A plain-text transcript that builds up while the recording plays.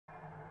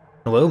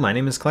Hello, my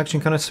name is Collection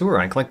Connoisseur.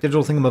 I collect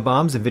digital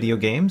thingamabobs and video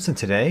games, and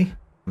today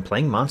I'm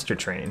playing Monster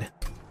Train.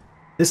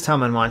 This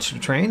time on Monster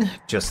Train,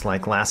 just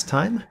like last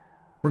time,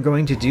 we're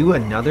going to do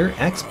another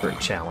expert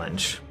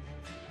challenge.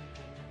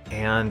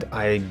 And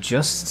I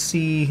just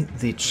see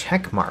the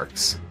check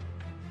marks.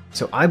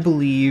 So I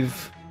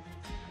believe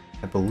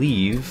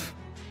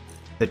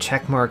the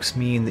check marks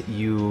mean that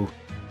you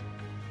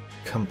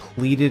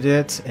completed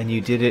it and you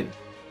did it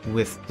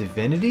with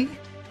divinity?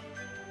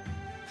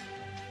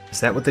 Is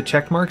that what the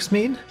check marks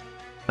mean?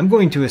 I'm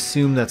going to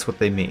assume that's what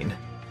they mean.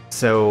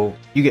 So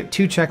you get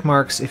 2 check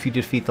marks if you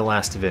defeat the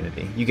last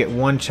divinity. You get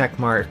 1 check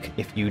mark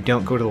if you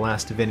don't go to the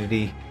last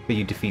divinity, but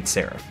you defeat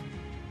Seraph.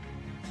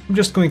 I'm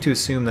just going to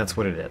assume that's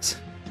what it is.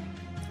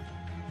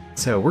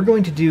 So we're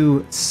going to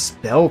do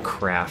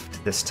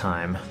Spellcraft this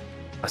time.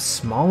 A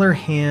smaller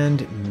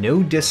hand,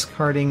 no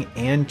discarding,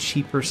 and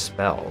cheaper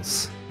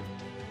spells.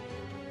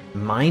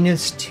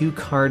 -2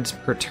 cards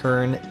per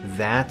turn,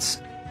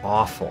 that's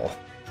awful.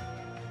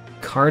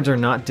 Cards are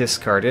not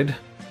discarded.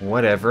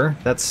 Whatever,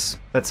 that's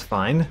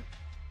fine.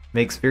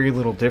 Makes very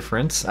little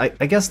difference. I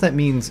guess that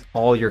means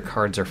all your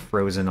cards are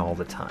frozen all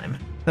the time.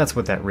 That's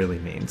what that really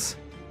means.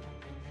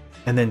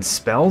 And then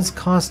spells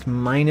cost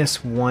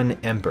 -1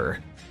 Ember.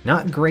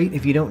 Not great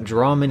if you don't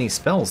draw many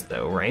spells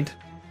though, right?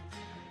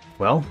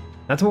 Well,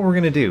 that's what we're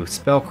gonna do,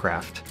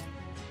 Spellcraft.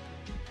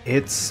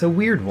 It's a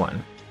weird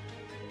one.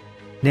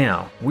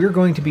 Now, we're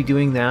going to be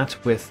doing that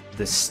with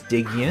the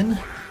Stygian,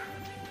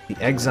 the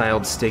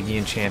exiled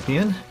Stygian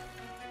champion,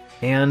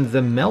 and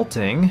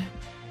the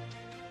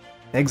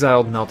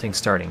exiled melting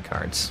starting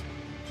cards.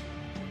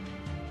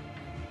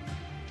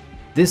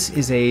 This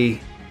is a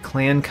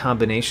clan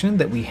combination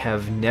that we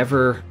have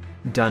never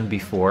done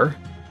before,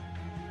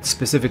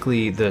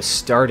 specifically the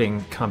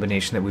starting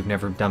combination that we've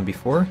never done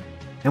before,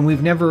 and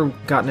we've never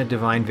gotten a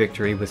divine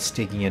victory with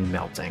Stygian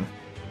melting.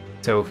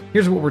 So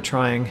here's what we're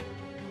trying.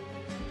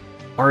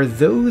 Are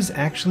those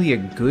actually a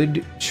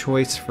good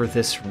choice for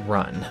this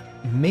run?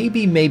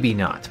 Maybe, maybe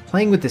not.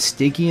 Playing with the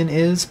Stygian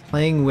is,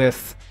 playing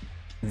with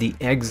the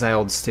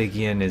exiled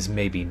Stygian is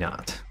maybe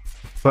not.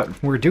 But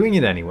we're doing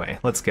it anyway.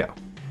 Let's go.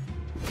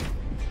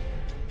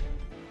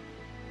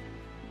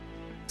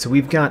 So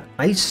we've got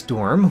Ice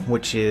Storm,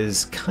 which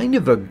is kind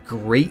of a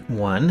great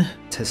one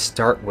to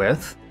start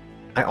with.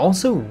 I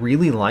also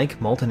really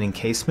like Molten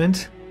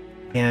Encasement,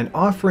 and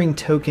Offering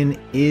Token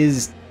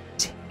is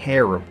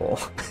terrible.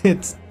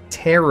 It's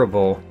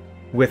terrible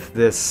with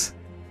this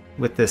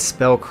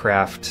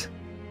Spellcraft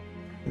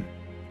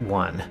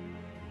one,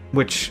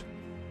 which,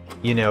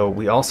 you know,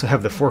 we also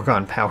have the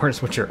Foregone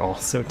Powers, which are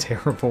also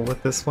terrible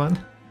with this one.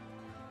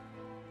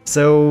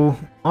 So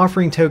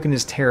Offering Token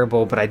is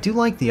terrible, but I do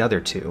like the other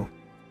two.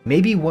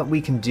 Maybe what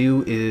we can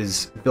do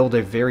is build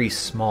a very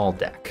small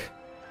deck.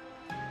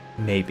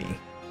 Maybe.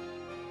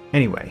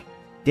 Anyway,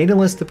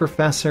 Daedalus the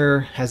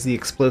Professor has the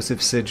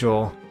Explosive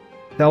Sigil.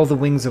 Fell the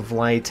Wings of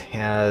Light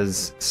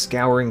has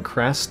Scouring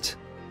Crest.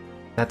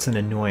 That's an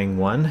annoying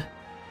one.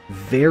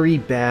 Very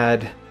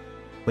bad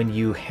when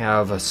you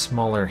have a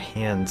smaller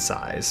hand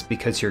size,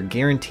 because you're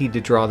guaranteed to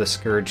draw the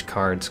Scourge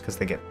cards because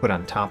they get put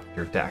on top of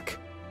your deck.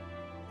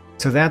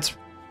 So that's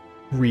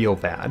real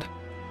bad.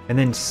 And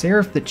then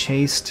Seraph the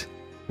Chaste.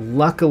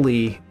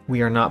 Luckily,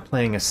 we are not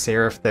playing a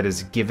Seraph that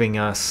is giving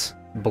us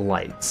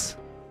Blights.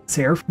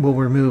 Seraph will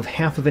remove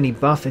half of any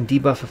buff and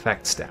debuff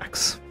effect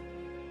stacks.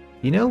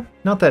 You know,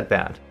 not that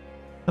bad.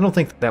 I don't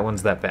think that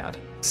one's that bad.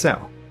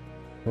 So,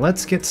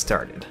 let's get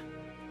started.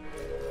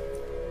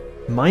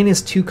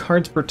 -2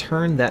 cards per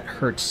turn, that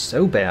hurts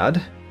so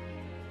bad.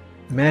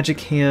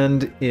 Magic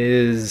Hand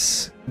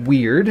is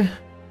weird.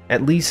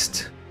 At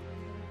least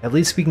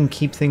we can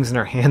keep things in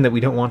our hand that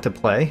we don't want to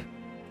play.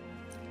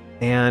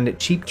 And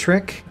Cheap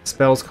Trick,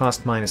 spells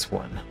cost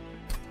 -1.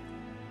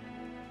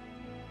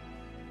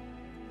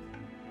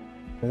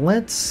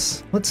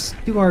 Let's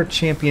do our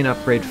champion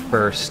upgrade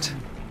first.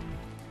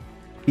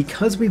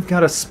 Because we've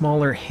got a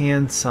smaller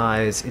hand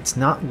size, it's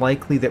not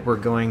likely that we're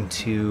going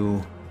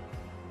to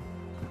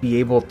be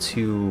able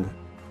to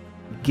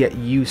get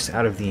use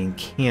out of the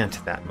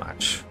Incant that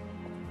much.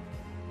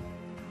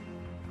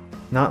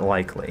 Not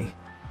likely.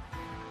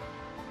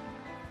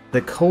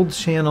 The Cold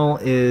Channel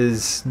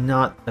is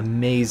not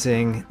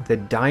amazing. The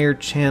Dire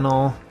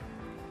Channel,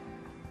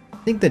 I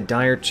think the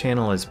Dire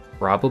Channel is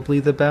probably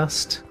the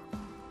best.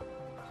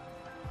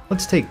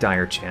 Let's take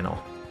Dire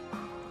Channel.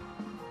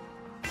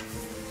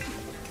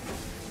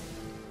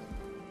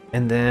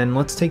 And then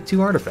let's take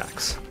 2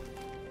 artifacts.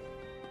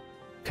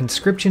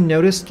 Conscription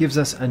Notice gives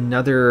us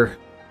another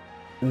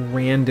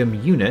random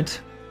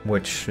unit,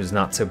 which is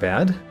not so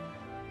bad.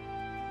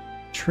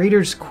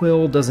 Trader's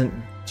Quill doesn't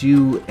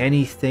do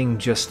anything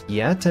just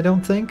yet, I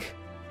don't think.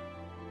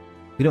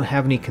 We don't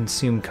have any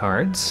consume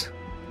cards.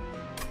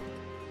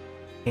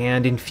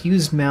 And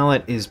Infused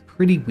Mallet is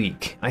pretty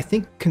weak. I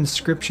think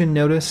Conscription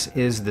Notice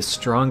is the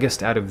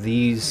strongest out of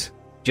these,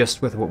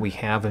 just with what we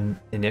have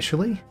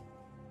initially.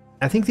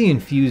 I think the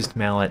Infused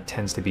Mallet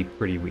tends to be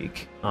pretty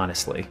weak,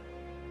 honestly.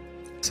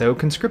 So,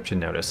 Conscription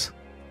Notice.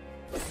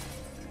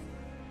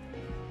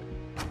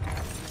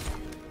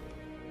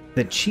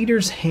 The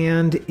cheater's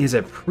hand is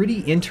a pretty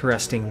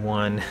interesting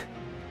one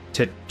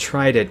to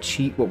try to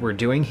cheat what we're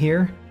doing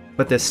here,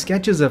 but the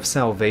Sketches of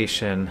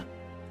Salvation,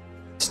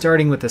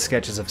 starting with the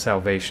Sketches of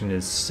Salvation,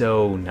 is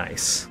so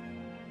nice.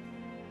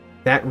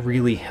 That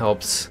really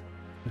helps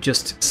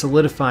just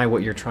solidify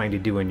what you're trying to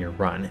do in your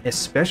run,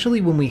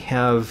 especially when we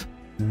have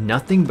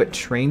nothing but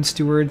Train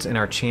Stewards in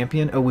our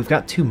champion. Oh, we've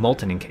got 2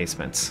 Molten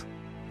Encasements.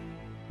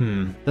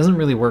 Doesn't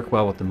really work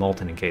well with the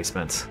Molten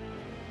Encasements.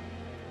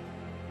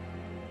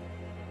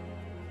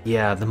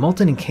 Yeah, the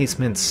Molten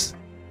Encasements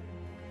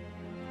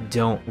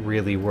don't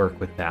really work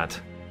with that.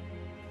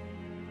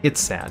 It's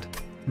sad,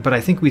 but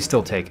I think we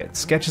still take it.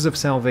 Sketches of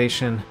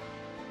Salvation.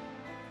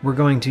 We're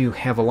going to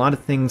have a lot of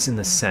things in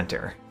the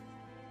center.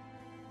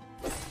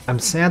 I'm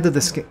sad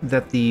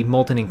that the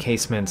Molten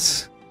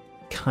Encasements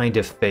kind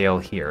of fail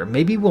here.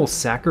 Maybe we'll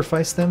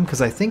sacrifice them,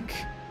 because I think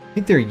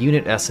their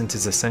unit essence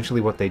is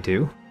essentially what they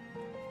do.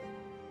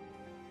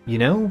 You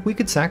know, we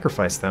could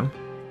sacrifice them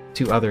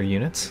to other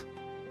units.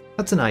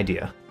 That's an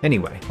idea.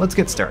 Anyway, let's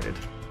get started.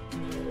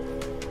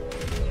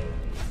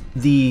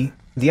 The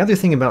other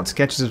thing about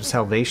Sketches of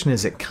Salvation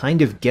is it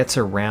kind of gets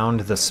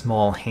around the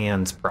small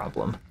hands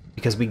problem,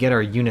 because we get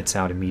our units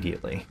out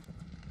immediately.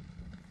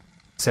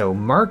 So,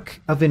 Mark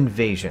of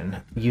Invasion.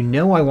 You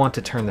know I want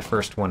to turn the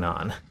first one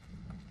on.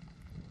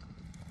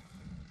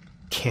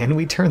 Can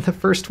we turn the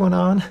first one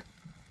on?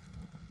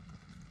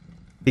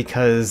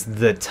 Because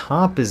the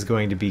top is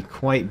going to be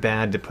quite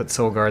bad to put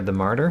Solgard the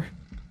Martyr.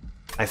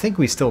 I think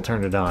we still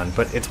turned it on,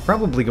 but it's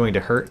probably going to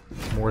hurt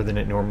more than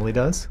it normally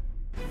does.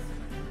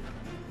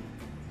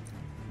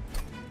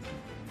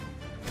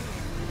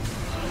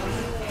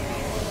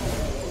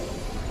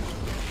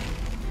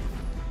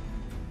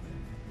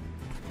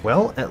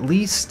 Well, at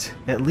least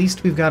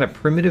we've got a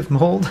primitive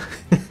mold,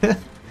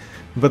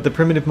 but the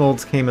primitive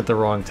molds came at the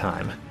wrong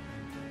time.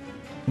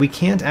 We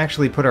can't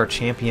actually put our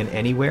champion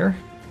anywhere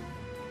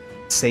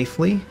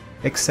safely,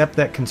 except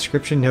that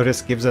Conscription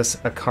Notice gives us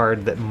a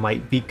card that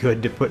might be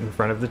good to put in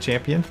front of the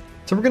champion.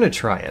 So we're going to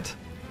try it.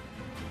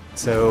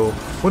 So,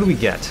 what do we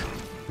get?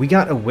 We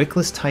got a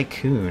Wickless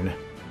Tycoon.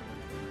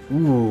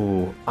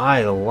 Ooh,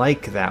 I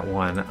like that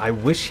one. I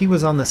wish he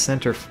was on the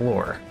center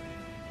floor,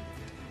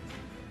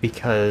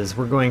 because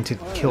we're going to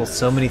kill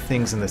so many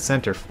things in the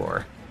center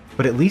floor.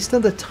 But at least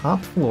on the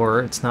top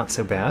floor, it's not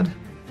so bad.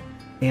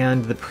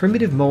 And the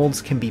primitive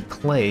molds can be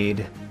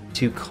played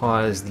to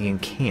cause the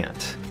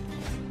incant.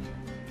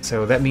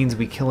 So that means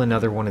we kill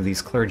another one of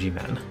these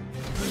clergymen.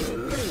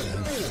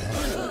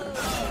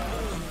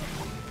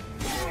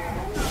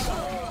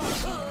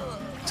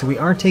 So we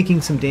are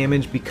taking some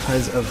damage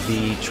because of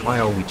the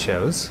trial we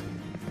chose.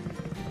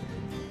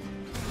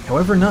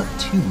 However, not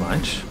too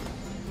much.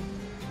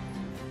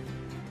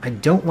 I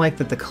don't like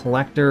that the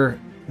Collector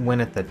went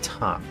at the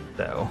top,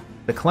 though.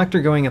 The Collector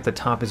going at the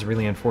top is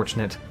really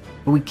unfortunate,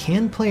 but we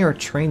can play our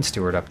Train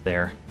Steward up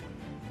there.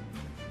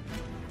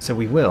 So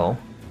we will.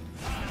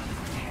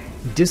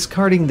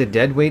 Discarding the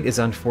Deadweight is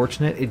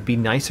unfortunate. It'd be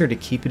nicer to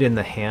keep it in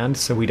the hand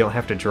so we don't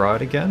have to draw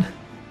it again.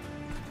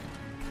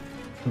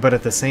 But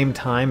at the same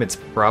time, it's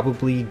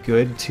probably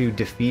good to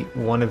defeat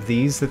one of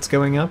these that's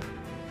going up.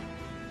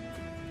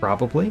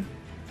 Probably.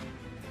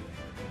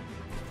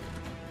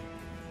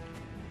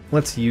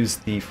 Let's use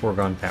the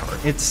Foregone Power.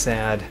 It's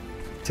sad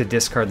to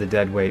discard the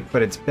Deadweight,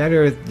 but it's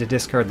better to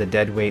discard the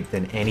Deadweight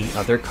than any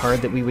other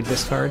card that we would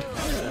discard.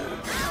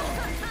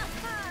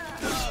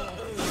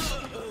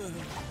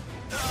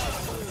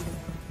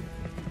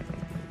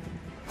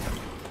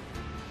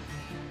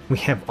 We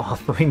have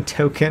Offering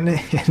Token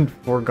and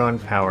Foregone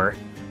Power.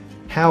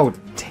 How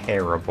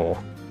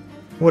terrible.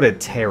 What a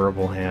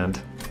terrible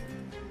hand.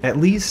 At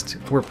least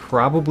we're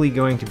probably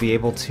going to be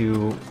able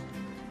to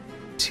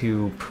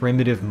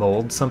primitive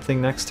mold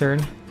something next turn.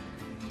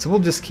 So we'll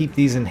just keep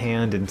these in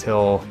hand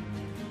until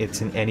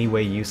it's in any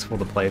way useful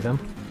to play them,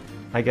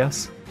 I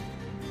guess.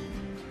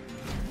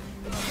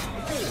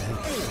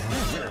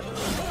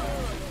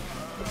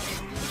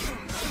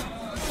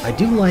 I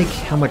do like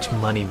how much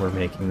money we're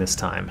making this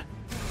time.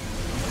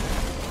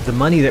 The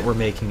money that we're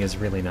making is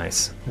really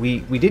nice. We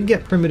did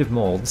get primitive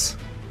molds.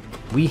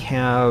 We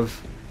have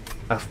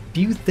a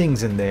few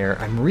things in there.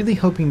 I'm really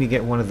hoping to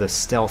get one of the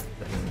stealth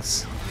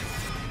things.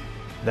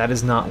 That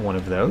is not one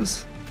of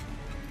those.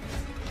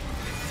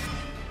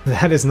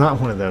 That is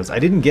not one of those. I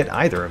didn't get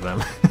either of them.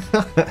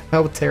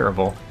 How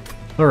terrible.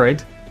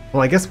 Alright.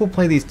 Well, I guess we'll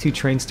play these 2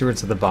 Train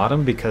Stewards at the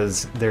bottom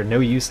because they're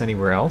no use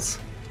anywhere else.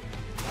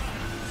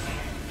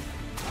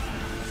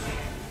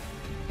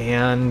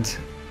 And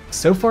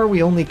so far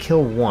we only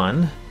kill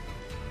one.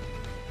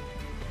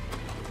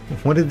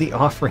 What did the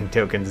Offering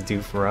Tokens do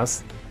for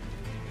us?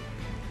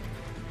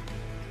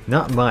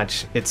 Not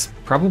much. It's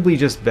probably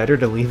just better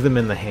to leave them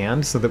in the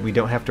hand so that we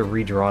don't have to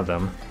redraw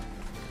them.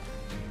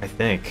 I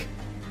think.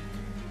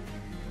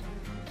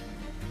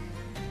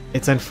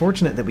 It's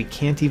unfortunate that we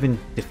can't even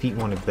defeat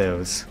one of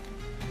those.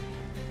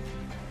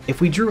 If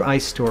we drew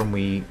Ice Storm,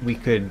 we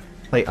could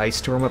play Ice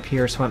Storm up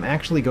here, so I'm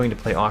actually going to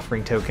play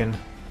Offering Token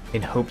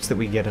in hopes that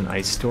we get an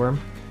Ice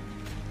Storm.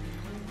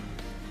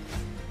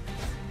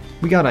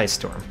 We got Ice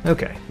Storm.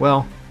 Okay,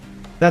 well,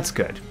 that's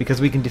good, because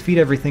we can defeat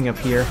everything up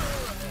here,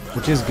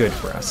 which is good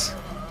for us.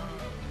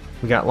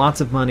 We got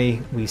lots of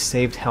money, we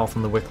saved health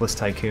on the Wickless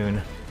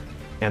Tycoon,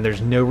 and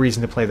there's no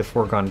reason to play the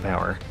Foregone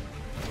Power.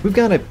 We've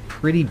got a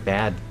pretty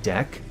bad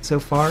deck so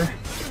far.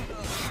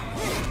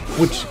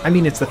 Which, I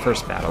mean, it's the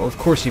first battle. Of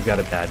course you've got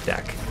a bad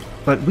deck.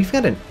 But we've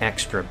got an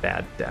extra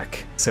bad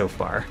deck so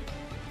far.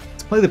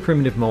 Let's play the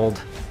Primitive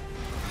Mold.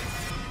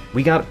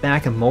 We got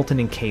back a Molten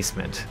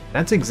Encasement.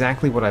 That's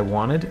exactly what I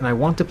wanted, and I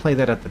want to play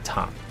that at the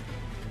top.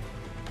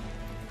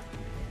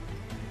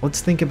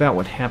 Let's think about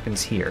what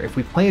happens here. If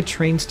we play a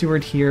Train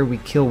Steward here, we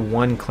kill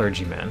one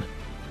Clergyman.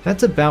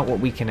 That's about what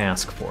we can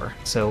ask for,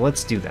 so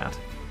let's do that.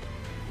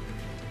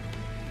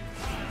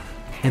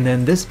 And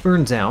then this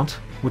burns out,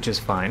 which is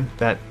fine.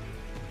 That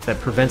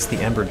prevents the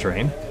Ember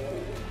Drain,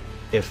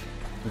 if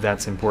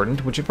that's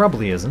important, which it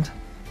probably isn't.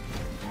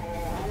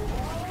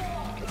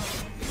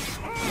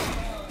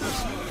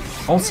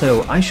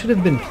 Also, I should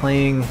have been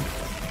playing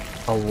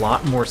a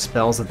lot more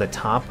spells at the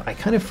top. I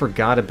kind of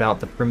forgot about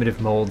the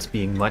Primitive Molds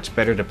being much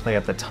better to play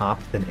at the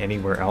top than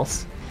anywhere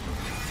else.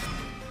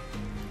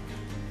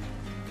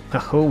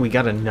 Oh, we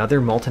got another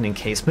Molten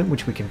Encasement,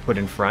 which we can put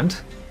in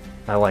front.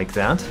 I like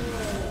that.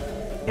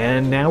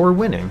 And now we're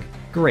winning.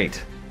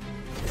 Great.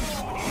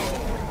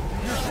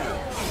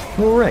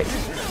 Alright,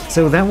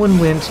 so that one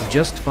went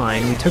just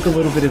fine. We took a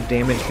little bit of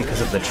damage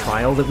because of the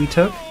trial that we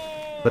took,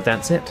 but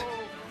that's it.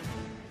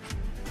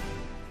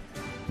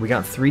 We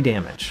got 3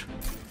 damage.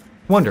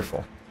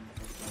 Wonderful.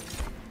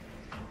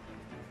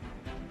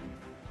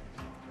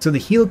 So the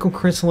Helical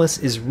Chrysalis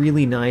is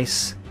really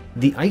nice.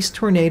 The Ice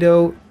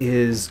Tornado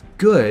is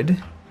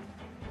good.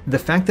 The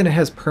fact that it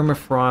has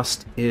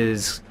permafrost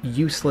is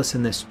useless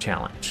in this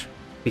challenge,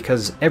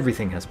 because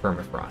everything has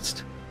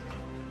permafrost.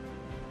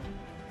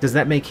 Does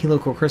that make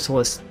Helical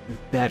Chrysalis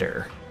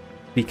better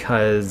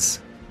because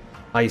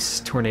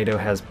Ice Tornado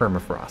has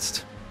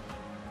permafrost?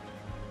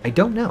 I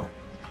don't know.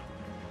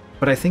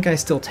 But I think I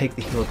still take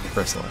the Helical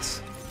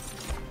Chrysalis.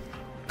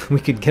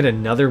 We could get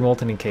another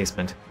Molten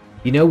Encasement.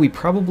 You know, we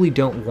probably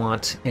don't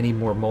want any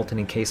more Molten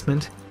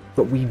Encasement,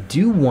 but we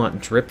do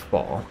want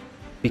Dripfall,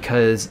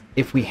 because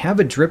if we have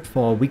a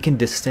Dripfall, we can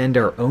descend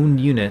our own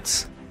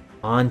units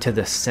onto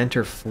the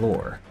center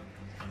floor,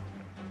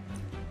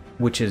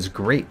 which is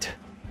great.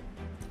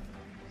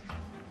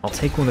 I'll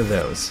take one of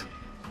those.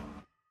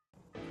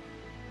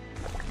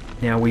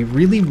 Now, we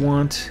really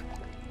want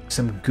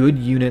some good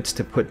units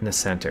to put in the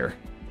center.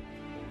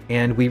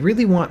 And we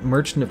really want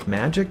Merchant of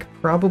Magic,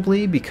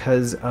 probably,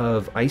 because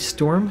of Ice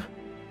Storm.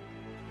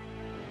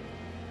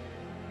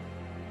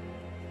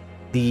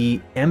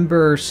 The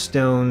Ember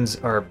Stones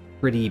are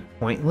pretty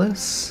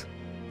pointless.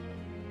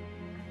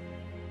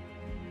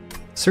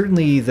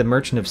 Certainly the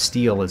Merchant of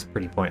Steel is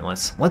pretty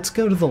pointless. Let's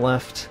go to the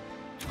left.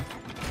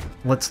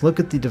 Let's look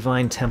at the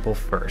Divine Temple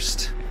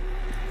first.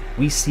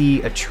 We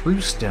see a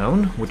True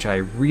Stone, which I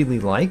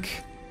really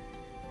like.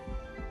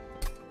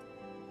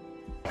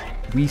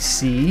 We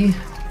see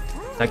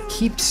a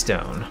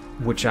Keepstone,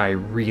 which I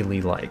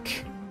really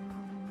like.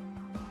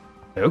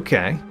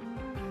 Okay.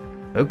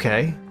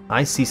 Okay,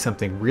 I see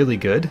something really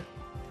good.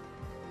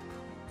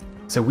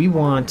 So we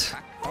want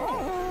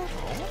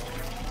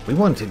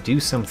to do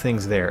some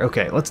things there.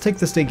 Okay, let's take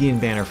the Stygian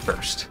banner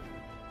first.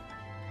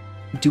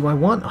 Do I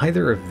want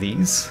either of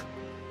these?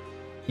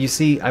 You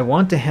see, I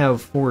want to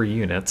have 4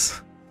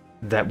 units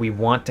that we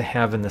want to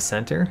have in the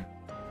center,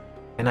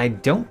 and I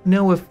don't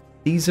know if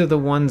these are the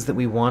ones that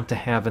we want to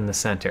have in the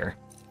center.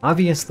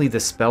 Obviously, the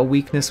Spell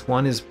Weakness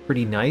one is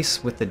pretty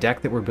nice with the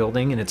deck that we're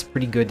building, and it's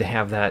pretty good to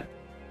have that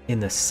in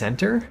the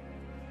center.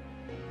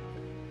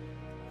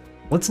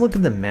 Let's look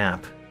at the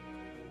map.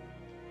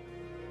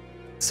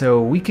 So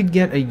we could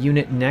get a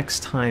unit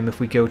next time if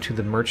we go to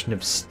the Merchant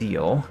of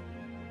Steel,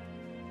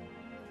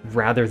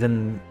 rather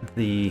than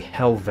the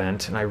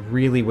Hellvent, and I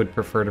really would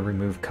prefer to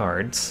remove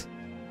cards.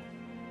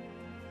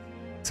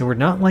 So we're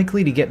not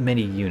likely to get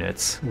many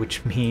units,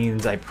 which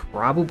means I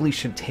probably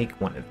should take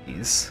one of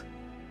these.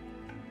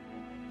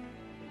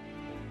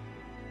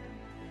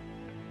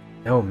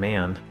 Oh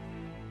man.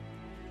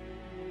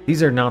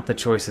 These are not the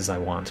choices I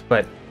want,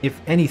 but if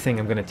anything,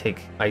 I'm going to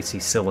take Icy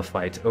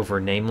Siliphyte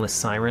over Nameless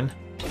Siren.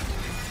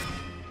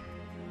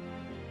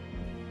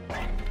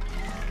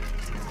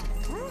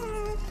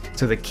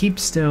 So the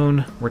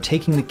Keepstone, we're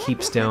taking the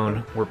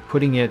Keepstone, we're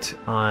putting it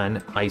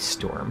on Ice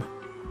Storm.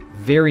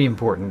 Very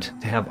important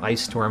to have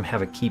Ice Storm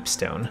have a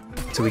Keepstone,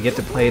 so we get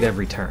to play it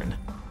every turn.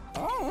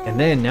 And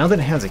then, now that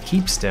it has a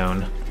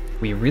Keepstone,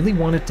 we really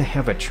want it to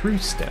have a True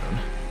Stone.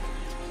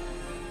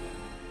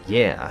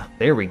 Yeah,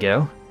 there we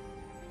go.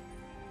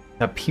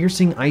 A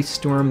Piercing Ice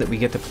Storm that we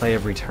get to play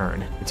every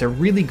turn. It's a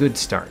really good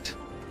start.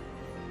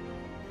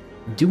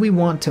 Do we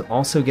want to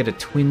also get a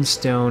Twin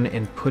Stone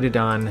and put it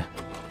on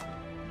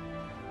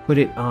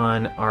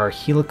our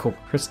Helical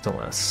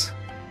Chrysalis?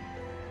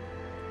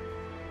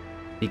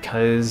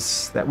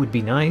 Because that would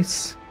be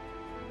nice.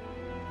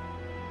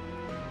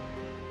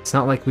 It's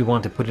not like we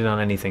want to put it on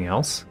anything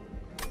else.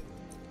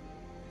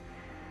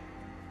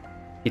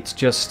 It's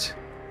just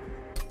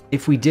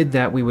If we did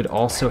that, we would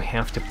also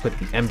have to put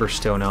the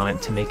Emberstone on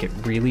it to make it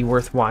really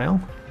worthwhile.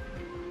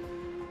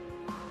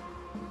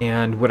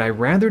 And would I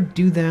rather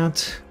do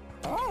that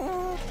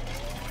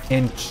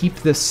and keep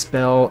this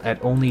spell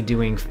at only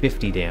doing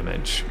 50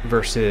 damage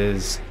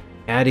versus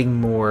adding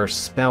more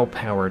spell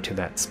power to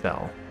that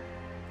spell?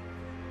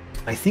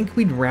 I think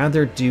we'd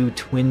rather do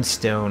Twin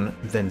Stone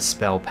than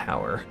spell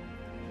power.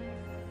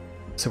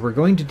 So we're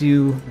going to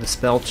do the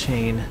spell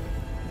chain.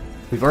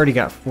 We've already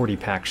got 40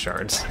 pack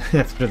shards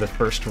after the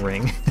first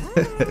ring.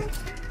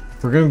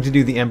 We're going to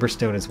do the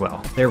Emberstone as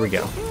well. There we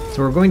go.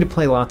 So we're going to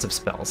play lots of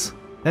spells.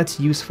 That's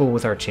useful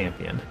with our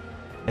champion.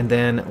 And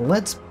then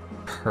let's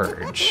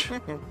purge.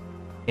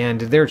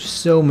 And there's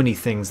so many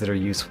things that are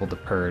useful to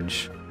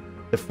purge.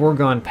 The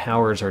Foregone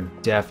Powers are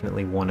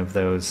definitely one of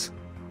those.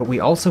 But we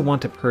also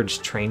want to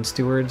purge Train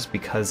Stewards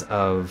because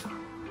of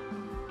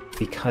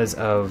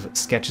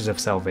Sketches of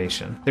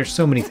Salvation. There's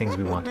so many things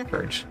we want to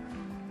purge.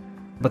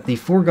 But the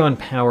Foregone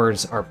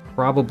Powers are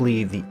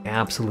probably the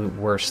absolute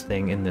worst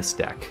thing in this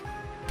deck.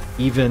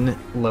 Even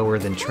lower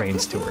than Train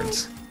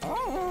Stewards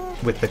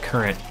with the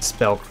current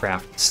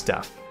spellcraft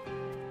stuff.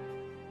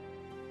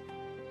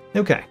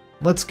 Okay,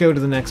 let's go to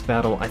the next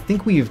battle. I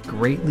think we've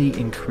greatly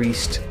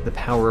increased the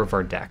power of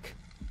our deck,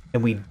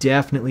 and we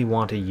definitely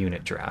want a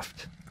unit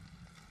draft.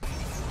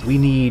 We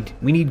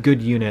need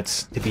good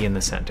units to be in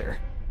the center.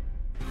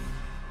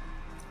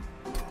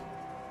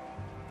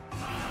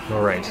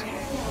 Alright.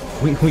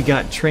 We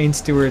got Train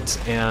Stewards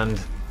and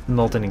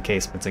Molten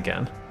Encasements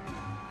again.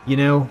 You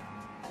know,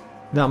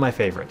 not my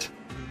favorite.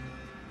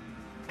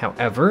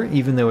 However,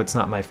 even though it's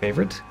not my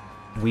favorite,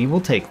 we will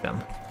take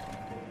them.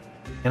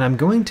 And I'm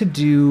going to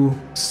do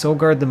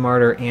Soulguard the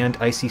Martyr and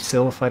Icy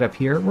Sillified up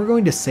here. We're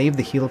going to save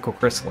the Helical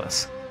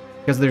Chrysalis,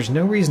 because there's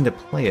no reason to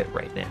play it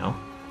right now.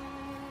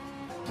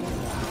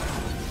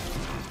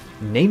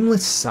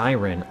 Nameless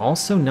Siren,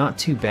 also not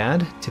too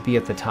bad to be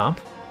at the top,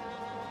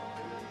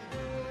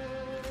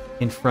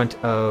 in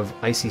front of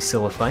Icy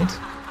Sillified.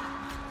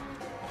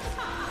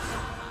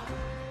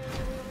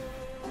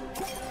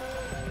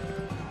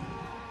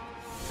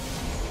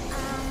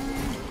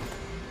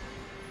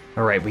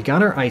 Alright, we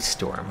got our Ice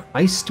Storm.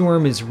 Ice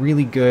Storm is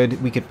really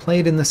good. We could play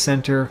it in the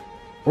center,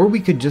 or we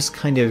could just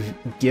kind of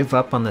give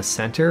up on the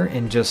center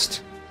and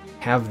just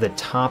have the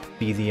top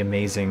be the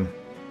amazing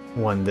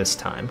one this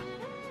time.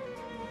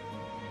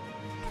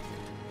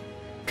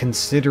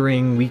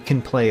 Considering we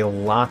can play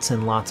lots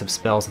and lots of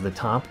spells at the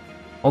top.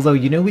 Although,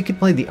 you know, we could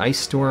play the Ice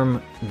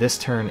Storm this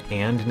turn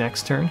and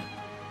next turn.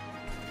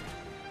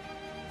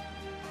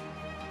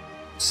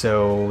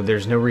 So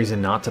there's no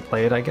reason not to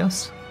play it, I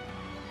guess.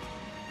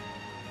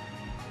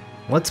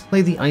 Let's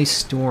play the Ice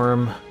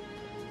Storm.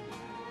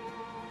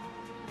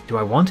 Do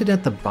I want it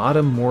at the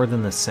bottom more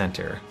than the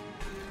center?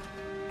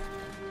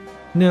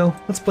 No,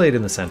 let's play it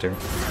in the center.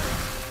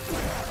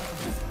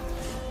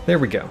 There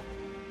we go.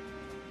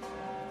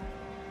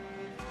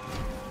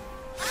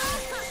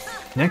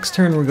 Next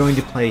turn we're going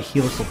to play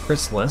Helical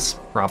Chrysalis,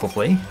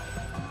 probably.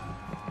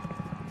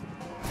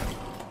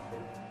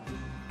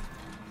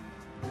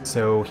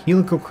 So,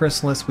 Helical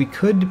Chrysalis, we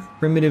could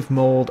Primitive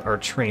Mold our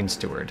Train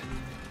Steward.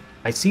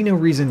 I see no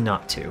reason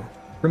not to.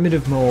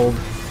 Primitive Mold,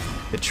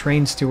 the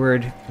Train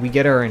Steward, we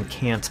get our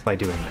Incants by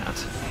doing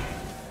that.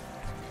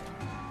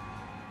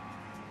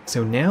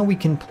 So now we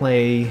can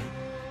play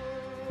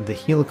the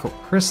Helical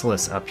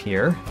Chrysalis up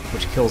here,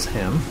 which kills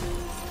him.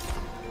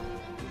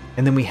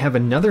 And then we have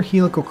another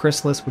Helical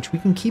Chrysalis, which we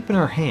can keep in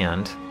our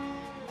hand.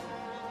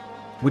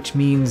 Which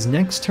means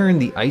next turn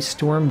the Ice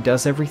Storm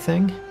does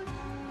everything.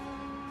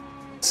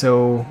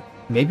 So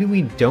maybe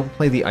we don't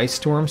play the Ice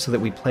Storm so that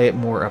we play it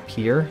more up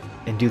here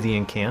and do the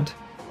Incant.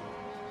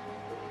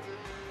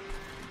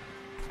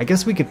 I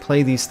guess we could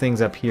play these things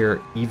up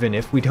here even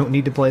if we don't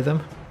need to play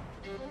them.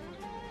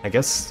 I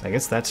guess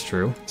that's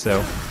true.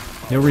 So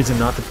no reason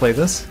not to play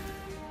this.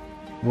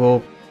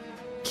 We'll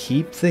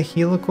keep the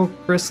Helical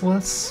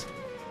Chrysalis.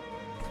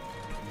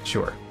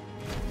 Sure.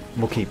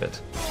 We'll keep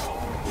it.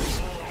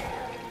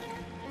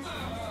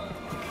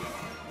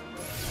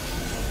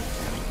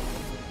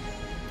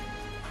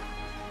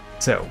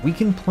 So, we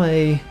can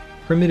play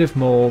Primitive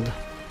Mold.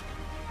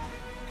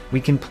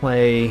 We can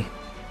play...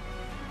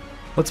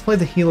 Let's play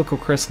the Helical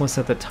Chrysalis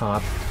at the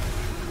top.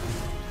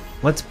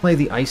 Let's play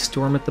the Ice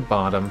Storm at the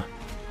bottom.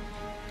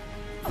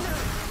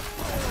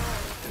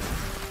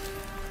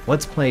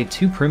 Let's play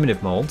 2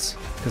 Primitive Molds,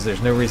 because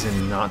there's no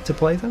reason not to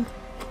play them.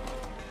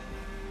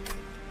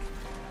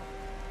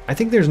 I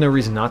think there's no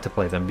reason not to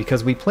play them,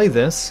 because we play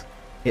this,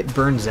 it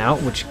burns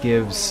out, which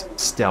gives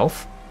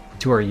stealth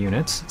to our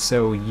units,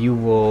 so you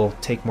will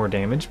take more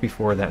damage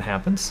before that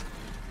happens.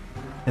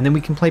 And then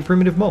we can play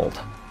Primitive Mold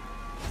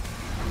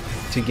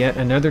to get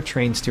another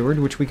Train Steward,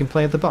 which we can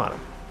play at the bottom.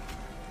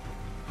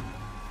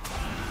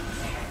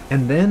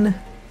 And then,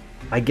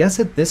 I guess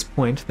at this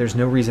point, there's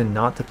no reason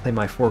not to play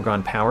my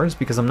Foregone Powers,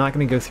 because I'm not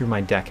going to go through my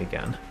deck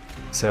again.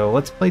 So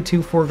let's play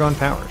 2 Foregone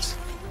Powers.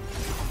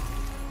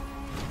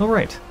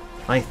 Alright.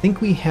 I think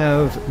we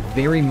have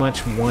very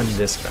much won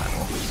this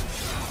battle.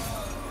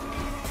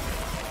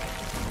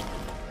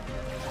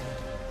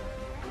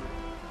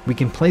 We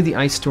can play the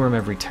Ice Storm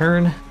every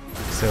turn,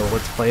 so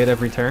let's play it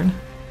every turn.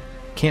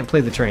 Can't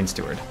play the Train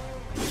Steward.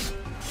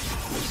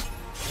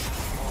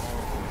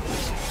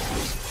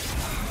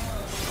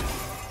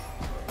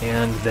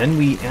 And then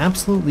we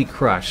absolutely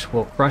crush.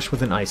 We'll crush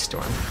with an Ice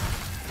Storm.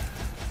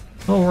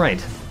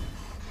 Alright.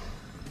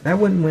 That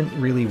one went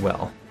really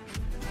well.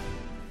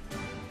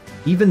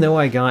 Even though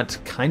I got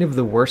kind of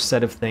the worst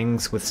set of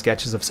things with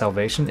Sketches of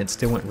Salvation, it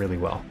still went really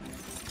well.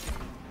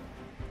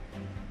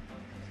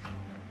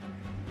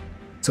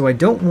 So I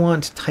don't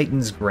want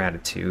Titan's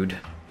Gratitude.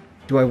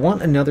 Do I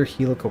want another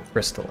Helical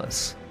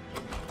Chrysalis?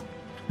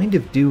 Kind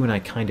of do and I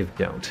kind of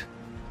don't.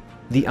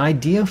 The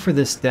idea for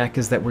this deck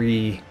is that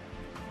we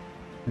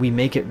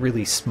make it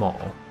really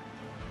small.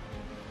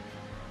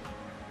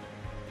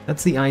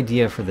 That's the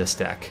idea for this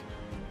deck.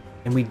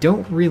 And we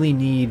don't really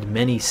need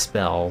many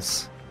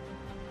spells.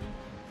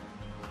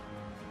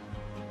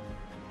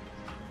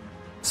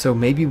 So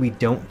maybe we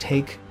don't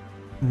take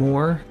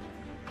more,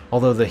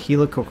 although the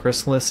Helical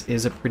Chrysalis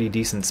is a pretty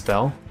decent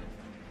spell.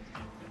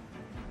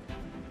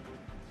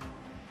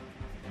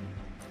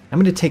 I'm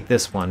going to take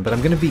this one, but I'm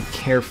going to be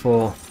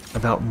careful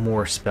about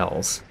more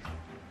spells.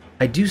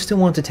 I do still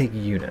want to take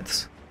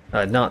units.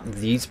 Not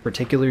these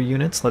particular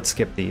units, let's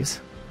skip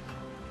these.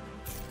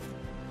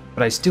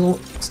 But I still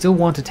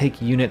want to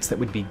take units that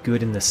would be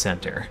good in the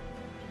center.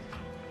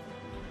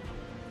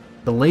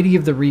 The Lady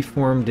of the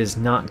Reformed is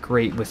not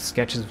great with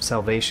Sketches of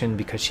Salvation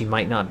because she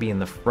might not be in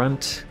the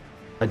front.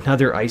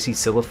 Another Icy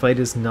Silliphite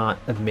is not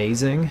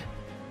amazing.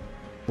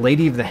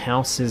 Lady of the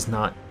House is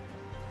not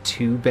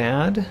too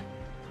bad.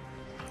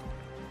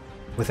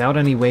 Without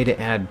any way to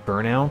add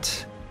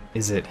Burnout,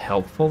 is it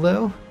helpful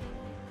though?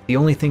 The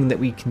only thing that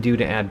we can do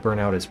to add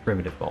Burnout is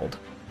Primitive Mold.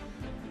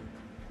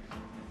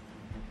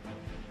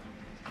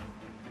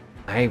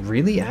 I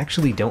really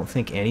actually don't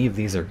think any of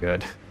these are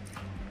good.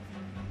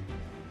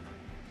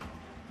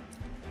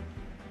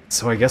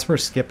 So I guess we're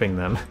skipping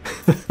them.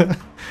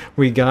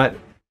 we got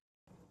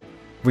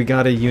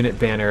a unit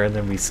banner and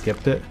then we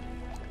skipped it.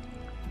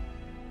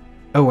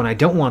 Oh, and I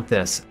don't want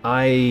this.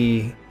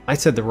 I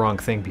said the wrong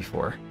thing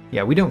before.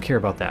 Yeah, we don't care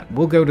about that.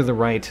 We'll go to the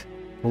right.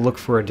 We'll look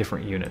for a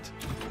different unit.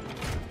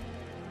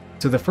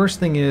 So the first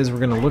thing is we're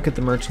going to look at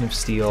the Merchant of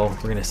Steel.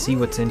 We're going to see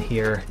what's in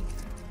here.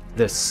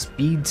 The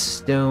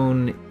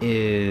Speedstone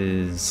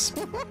is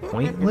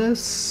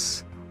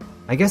pointless.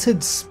 I guess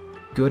it's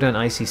good on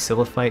Icy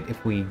Silliphite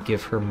if we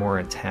give her more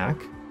attack.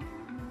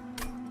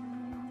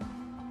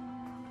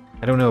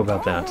 I don't know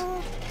about that.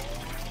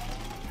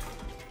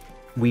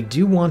 We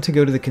do want to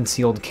go to the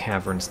Concealed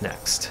Caverns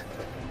next.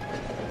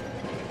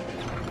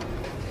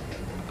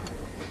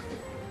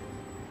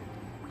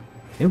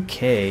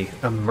 Okay,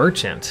 a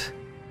Merchant.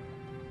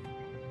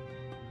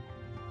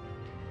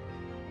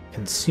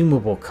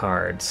 Consumable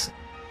cards.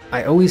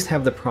 I always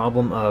have the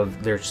problem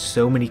of there's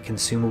so many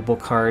consumable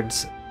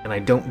cards and I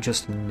don't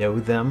just know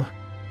them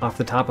off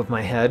the top of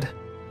my head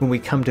when we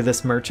come to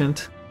this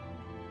Merchant.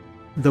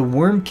 The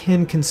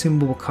Wormkin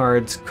consumable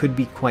cards could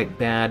be quite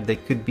bad. They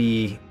could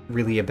be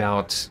really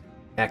about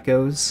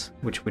echoes,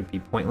 which would be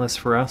pointless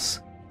for us.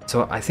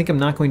 So I think I'm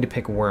not going to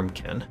pick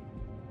Wormkin.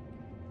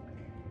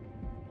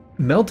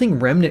 Melting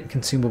Remnant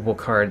consumable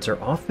cards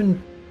are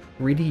often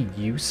pretty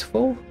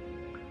useful.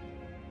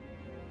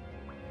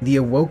 The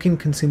Awoken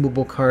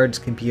consumable cards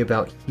can be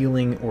about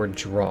healing or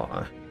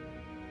draw.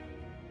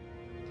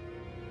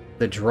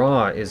 The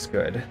draw is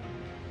good.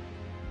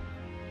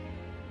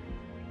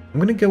 I'm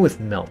going to go with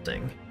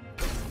Melting.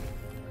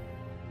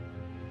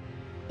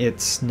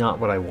 It's not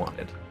what I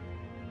wanted.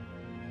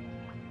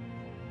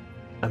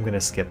 I'm going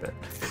to skip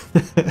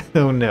it.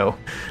 Oh no,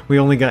 we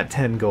only got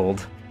 10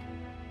 gold.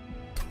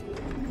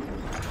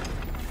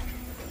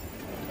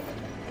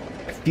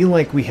 I feel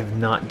like we have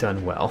not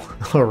done well.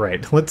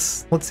 Alright,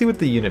 let's see what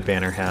the unit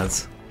banner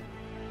has.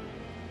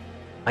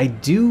 I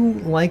do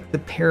like the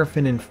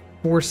Paraffin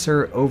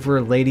Enforcer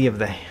over Lady of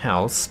the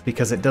House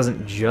because it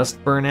doesn't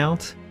just burn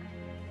out.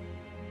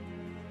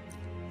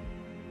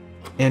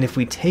 And if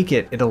we take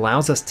it, it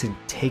allows us to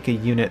take a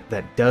unit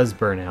that does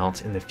burn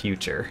out in the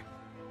future.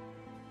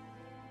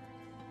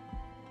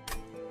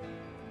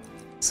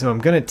 So I'm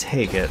gonna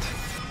take it,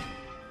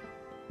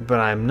 but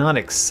I'm not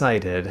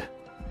excited.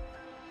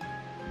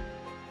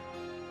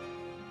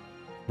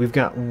 We've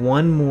got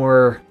one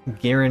more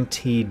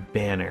guaranteed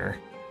banner.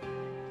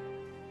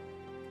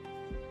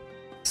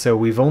 So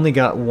we've only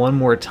got one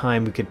more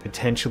time we could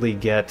potentially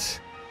get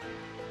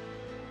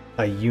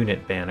a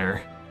unit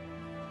banner.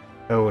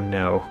 Oh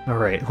no.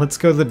 Alright, let's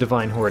go to the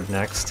Divine Horde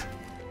next.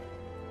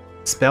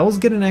 Spells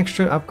get an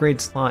extra upgrade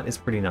slot is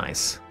pretty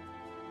nice.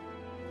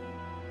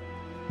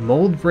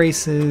 Mold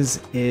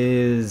Braces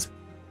is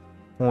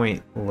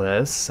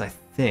pointless, I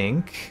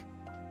think.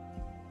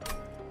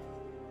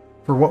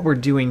 For what we're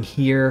doing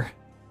here,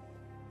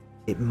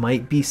 it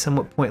might be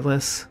somewhat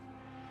pointless.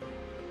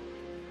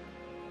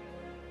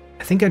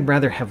 I think I'd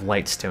rather have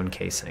Lightstone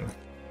Casing.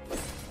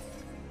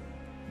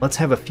 Let's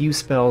have a few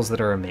spells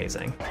that are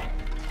amazing.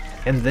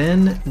 And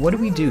then, what do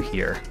we do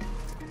here?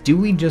 Do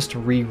we just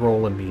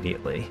re-roll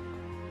immediately?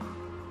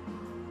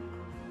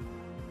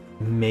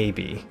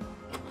 Maybe.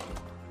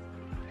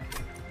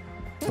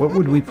 What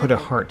would we put a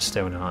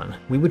Heartstone on?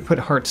 We would put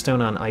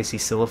Heartstone on Icy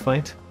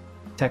Siliphyte,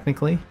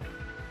 technically.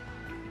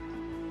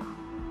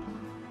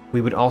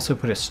 We would also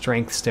put a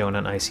Strength Stone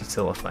on Icy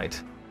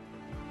Siliphyte.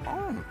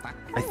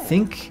 I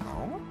think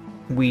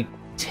we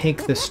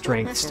take the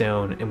Strength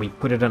Stone and we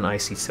put it on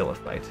Icy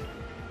Siliphyte.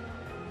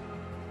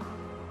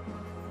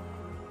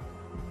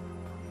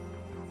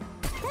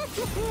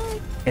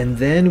 And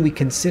then we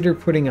consider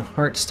putting a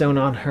Heartstone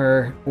on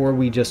her, or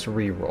we just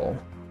re-roll.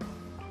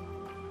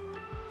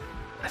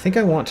 I think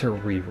I want to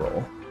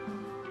re-roll.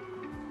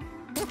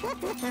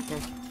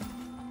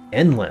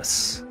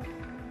 Endless.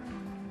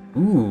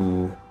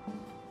 Ooh.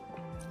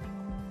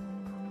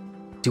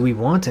 Do we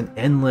want an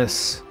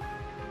endless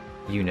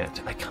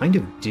unit? I kind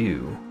of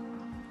do.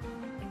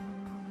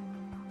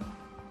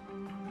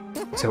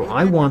 So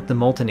I want the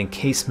Molten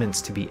Encasements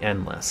to be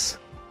endless,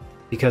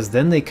 because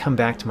then they come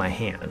back to my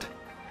hand.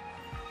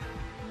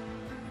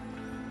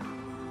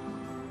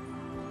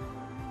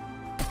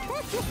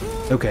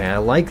 Okay, I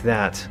like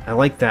that. I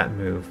like that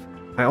move.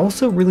 I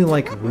also really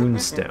like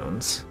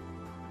Runestones.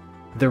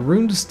 The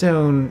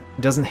Runestone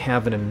doesn't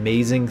have an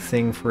amazing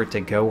thing for it to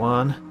go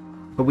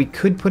on, but we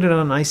could put it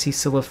on Icy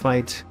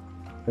Siliphyte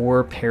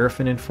or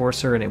Paraffin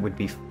Enforcer and it would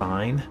be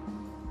fine.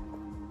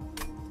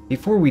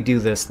 Before we do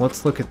this,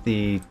 let's look at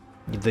the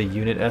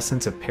unit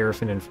essence of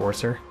Paraffin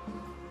Enforcer.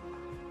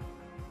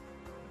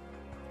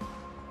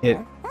 It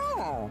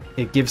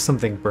gives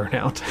something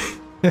Burnout.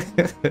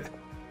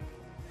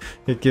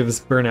 It gives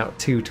Burnout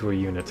 2 to a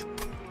unit.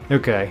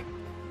 Okay,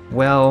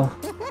 well,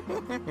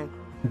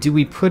 do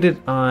we put it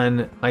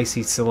on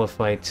Icy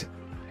Siliphyte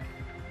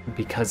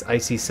because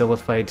Icy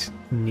Siliphyte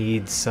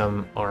needs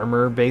some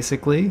armor,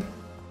 basically?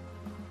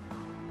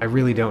 I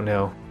really don't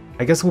know.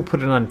 I guess we'll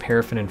put it on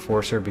Paraffin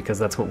Enforcer because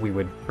that's what we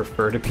would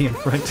prefer to be in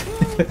front.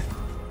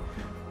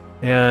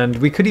 And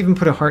we could even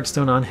put a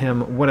Heartstone on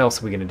him. What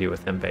else are we going to do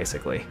with him,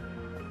 basically?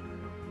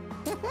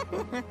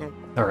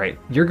 Alright,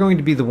 you're going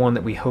to be the one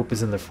that we hope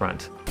is in the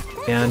front.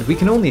 And we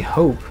can only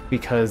hope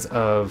because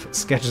of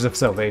Sketches of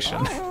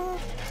Salvation.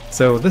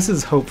 So this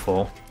is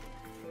hopeful.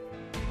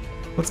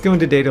 Let's go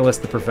into Daedalus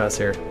the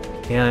Professor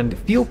and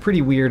feel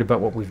pretty weird about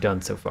what we've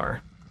done so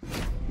far.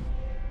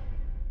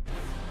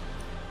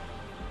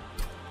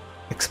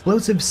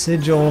 Explosive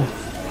Sigil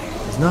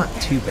is not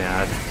too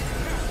bad.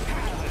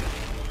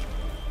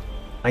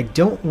 I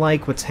don't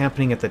like what's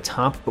happening at the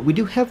top, but we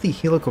do have the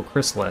Helical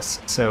Chrysalis,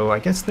 so I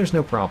guess there's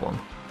no problem.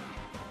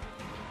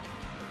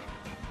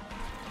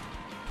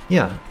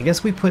 Yeah, I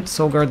guess we put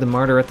Solgard the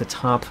Martyr at the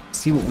top,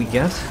 see what we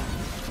get.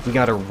 We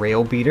got a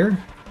Rail Beater.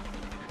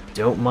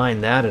 Don't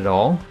mind that at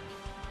all.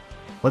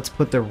 Let's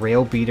put the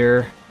Rail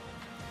Beater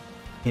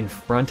in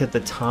front at the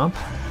top.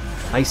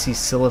 Icy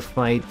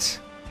Siliphyte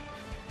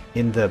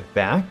in the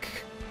back.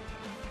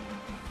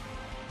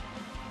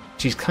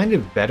 She's kind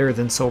of better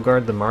than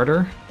Solgard the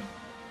Martyr.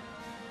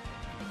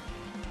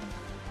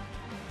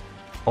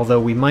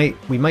 Although we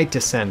might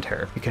descend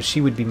her, because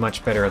she would be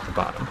much better at the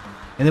bottom.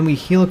 And then we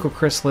Helical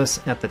Chrysalis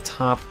at the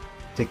top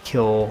to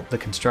kill the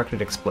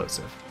Constructed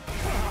Explosive.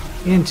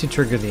 And to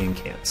trigger the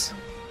Incants.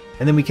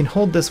 And then we can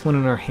hold this one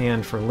in our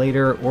hand for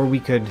later, or we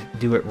could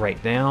do it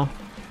right now.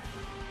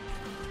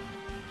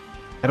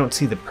 I don't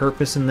see the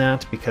purpose in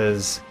that,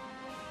 because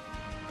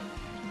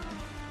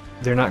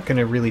they're not going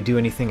to really do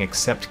anything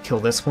except kill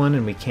this one,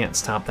 and we can't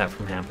stop that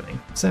from happening.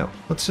 So,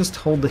 let's just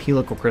hold the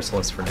Helical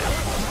Chrysalis for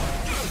now.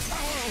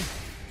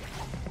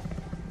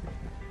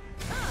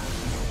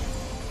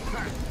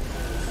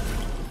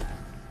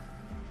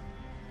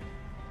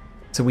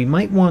 So we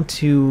might want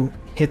to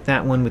hit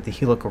that one with the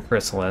Helical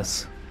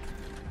Chrysalis.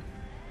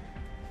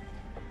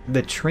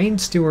 The Train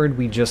Steward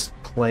we just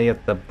play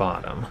at the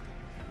bottom.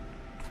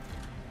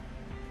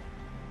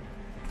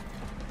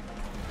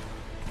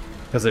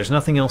 Because there's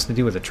nothing else to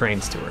do with the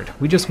Train Steward.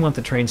 We just want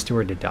the Train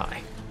Steward to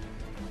die.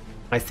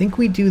 I think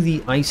we do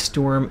the Ice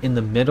Storm in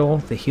the middle,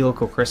 the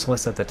Helical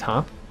Chrysalis at the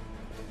top.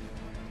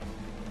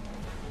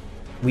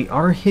 We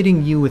are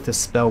hitting you with a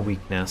spell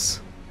weakness,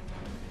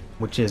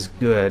 which is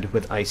good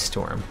with Ice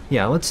Storm.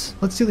 Yeah, let's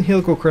do the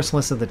Helical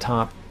Chrysalis at the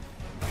top.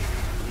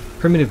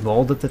 Primitive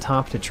Mold at the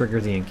top to trigger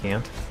the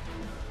Incant.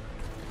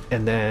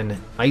 And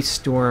then Ice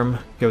Storm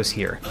goes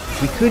here.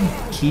 We could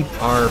keep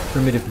our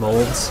Primitive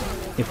Molds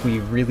if we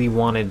really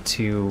wanted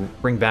to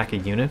bring back a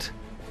unit.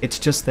 It's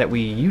just that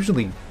we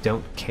usually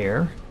don't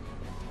care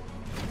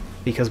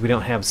because we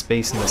don't have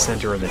space in the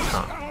center or the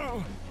top.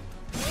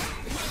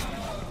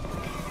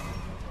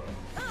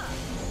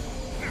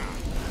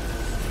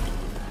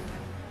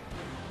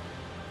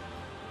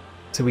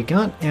 So we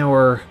got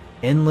our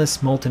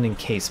Endless Molten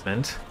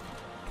Encasement,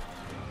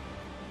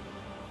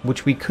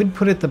 which we could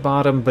put at the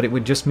bottom, but it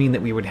would just mean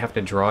that we would have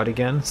to draw it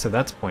again, so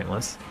that's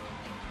pointless.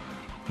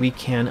 We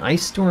can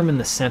Ice Storm in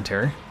the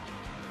center,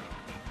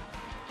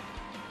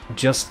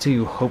 just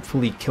to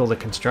hopefully kill the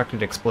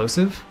Constructed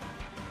Explosive.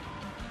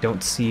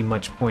 Don't see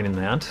much point in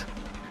that.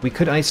 We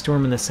could Ice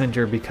Storm in the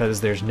center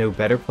because there's no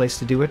better place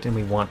to do it, and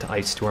we want to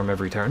Ice Storm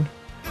every turn.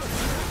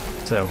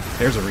 So,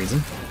 there's a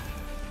reason.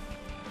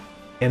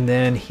 And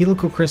then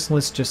Helical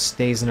Chrysalis just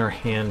stays in our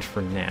hand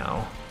for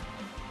now,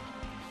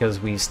 because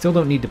we still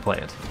don't need to play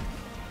it.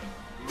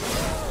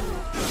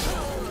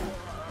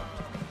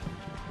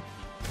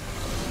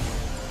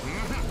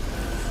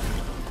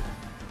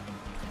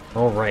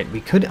 Alright,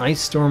 we could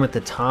Ice Storm at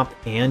the top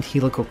and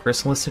Helical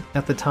Chrysalis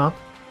at the top.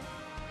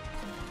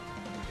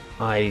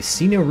 I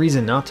see no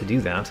reason not to do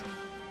that.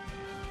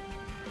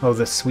 Oh,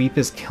 the sweep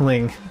is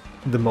killing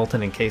the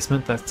Molten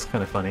Encasement? That's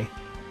kind of funny.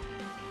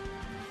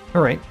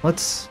 Alright,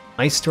 let's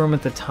Ice Storm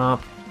at the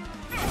top,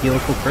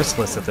 Helical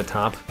Chrysalis at the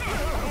top.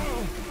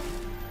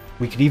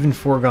 We could even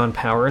Foregone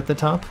Power at the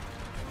top.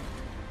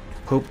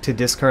 Hope to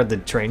discard the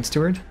Train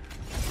Steward.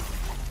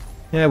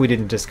 Yeah, we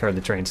didn't discard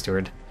the Train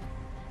Steward.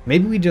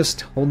 Maybe we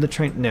just hold the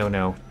train...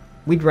 No.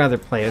 We'd rather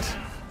play it.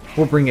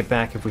 We'll bring it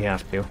back if we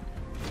have to.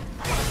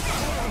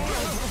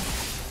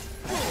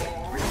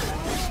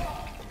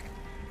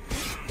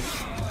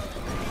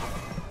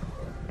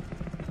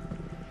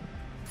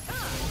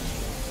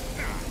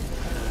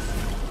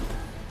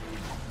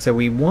 So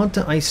we want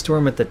to Ice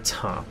Storm at the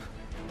top.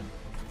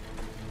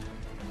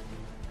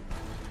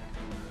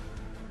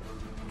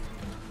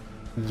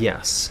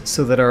 Yes,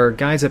 so that our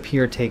guys up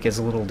here take as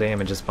little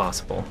damage as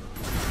possible.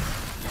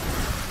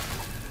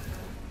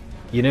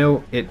 You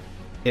know, it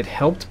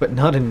helped, but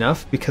not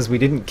enough, because we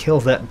didn't kill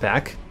that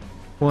back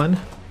one.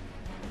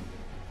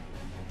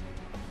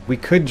 We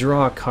could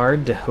draw a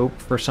card to hope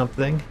for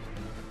something,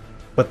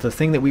 but the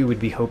thing that we would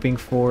be hoping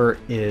for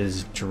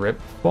is Drip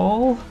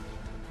Ball?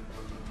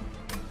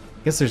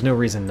 I guess there's no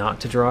reason not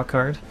to draw a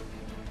card.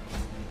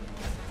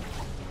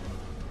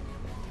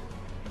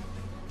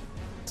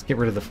 Let's get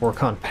rid of the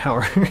Foregone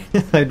Power.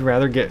 I'd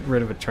rather get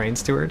rid of a Train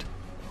Steward.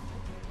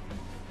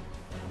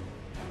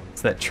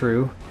 Is that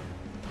true?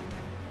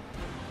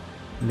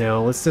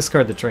 No, let's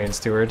discard the Train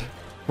Steward.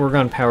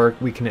 Foregone Power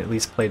we can at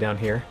least play down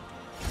here.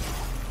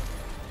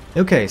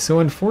 Okay, so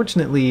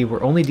unfortunately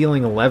we're only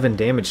dealing 11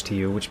 damage to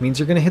you, which means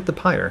you're going to hit the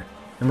Pyre,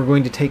 and we're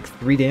going to take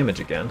 3 damage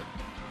again.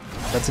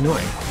 That's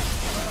annoying.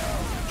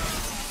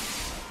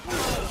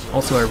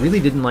 Also, I really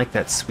didn't like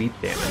that sweep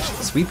damage.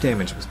 The sweep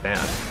damage was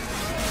bad.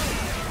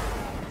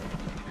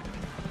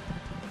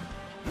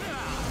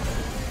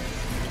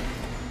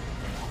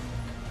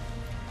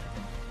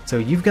 So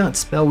you've got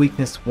Spell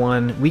Weakness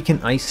 1. We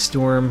can Ice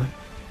Storm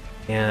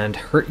and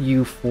hurt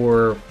you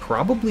for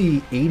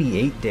probably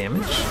 88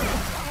 damage.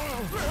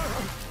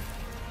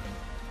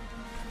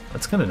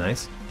 That's kind of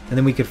nice. And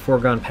then we could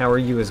Foregone Power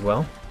you as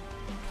well.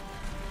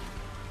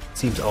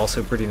 Seems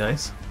also pretty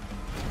nice.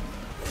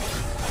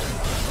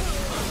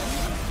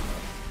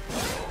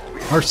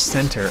 Our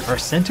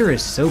center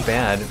is so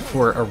bad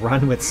for a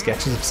run with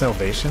Sketches of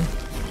Salvation.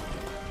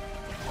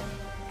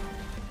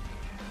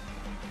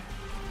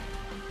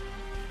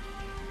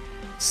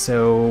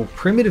 So,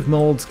 Primitive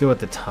Molds go at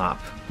the top.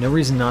 No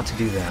reason not to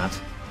do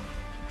that.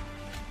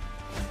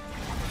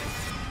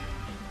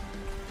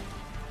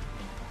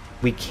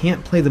 We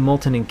can't play the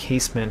Molten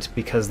Encasement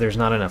because there's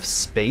not enough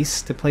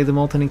space to play the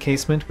Molten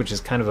Encasement, which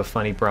is kind of a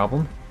funny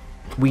problem.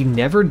 We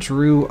never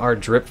drew our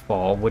Drip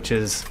Fall,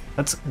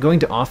 that's going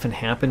to often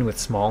happen with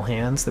small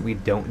hands, that we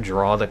don't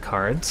draw the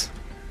cards.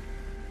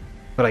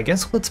 But I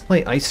guess let's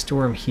play Ice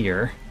Storm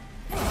here.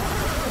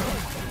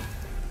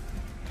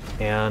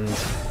 And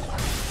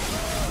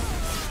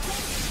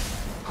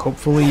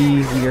hopefully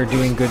we are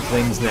doing good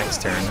things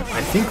next turn.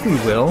 I think we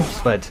will,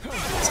 but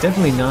it's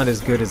definitely not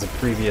as good as a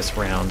previous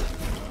round.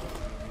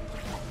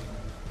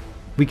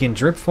 We can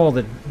Drip Fall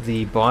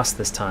the boss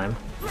this time.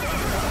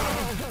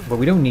 But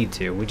we don't need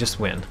to, we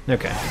just win.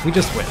 Okay, we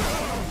just win.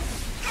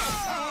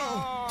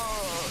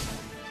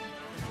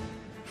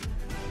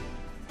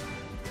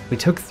 We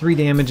took 3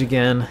 damage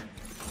again.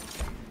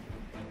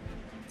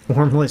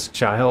 Formless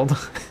Child.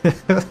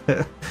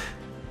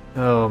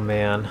 Oh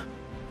man.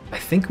 I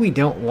think we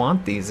don't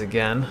want these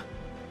again.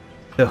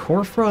 The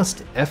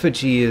Hoarfrost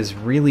Effigy is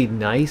really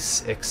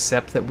nice,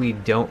 except that we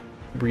don't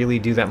really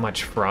do that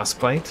much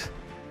Frostbite.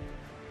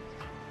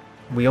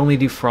 We only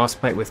do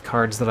Frostbite with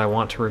cards that I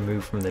want to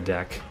remove from the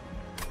deck.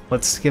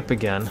 Let's skip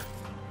again.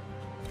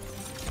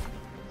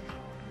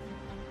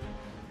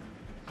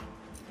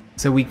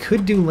 So we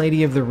could do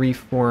Lady of the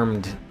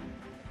Reformed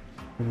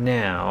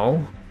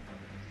now,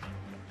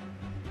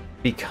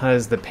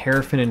 because the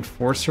Paraffin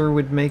Enforcer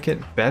would make it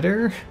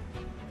better?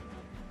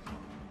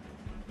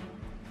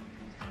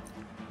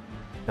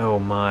 Oh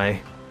my.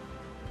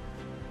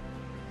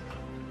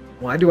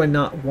 Why do I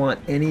not want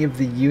any of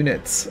the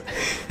units?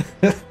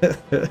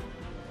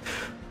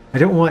 I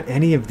don't want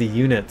any of the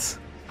units.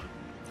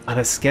 On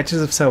a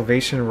Sketches of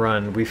Salvation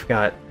run, we've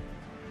got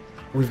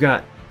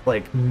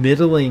like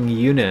middling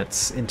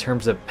units in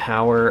terms of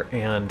power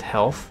and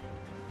health,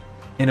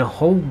 and a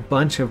whole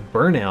bunch of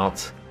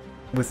burnout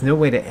with no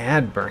way to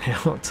add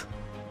burnout.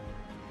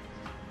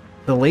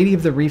 The Lady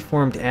of the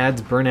Reformed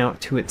adds burnout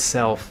to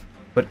itself,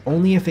 but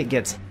only if it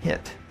gets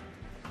hit.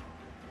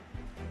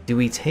 Do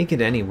we take it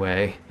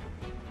anyway?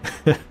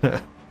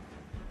 I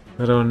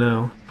don't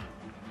know.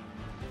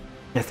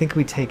 I think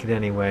we take it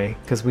anyway,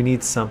 because we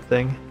need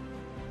something.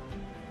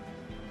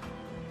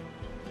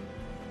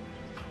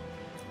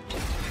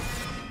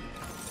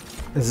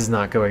 This is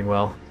not going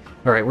well.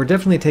 Alright, we're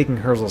definitely taking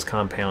Herzl's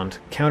compound.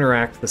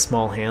 Counteract the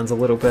small hands a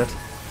little bit.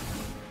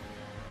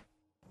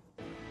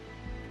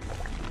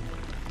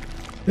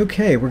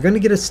 Okay, we're going to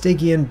get a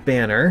Stygian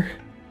banner.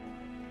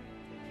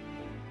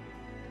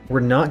 We're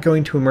not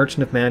going to a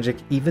Merchant of Magic,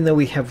 even though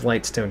we have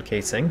Lightstone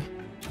casing.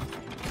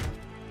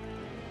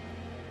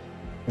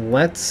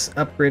 Let's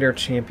upgrade our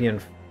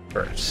champion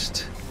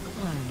first.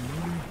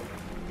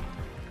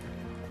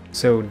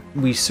 So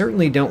we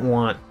certainly don't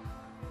want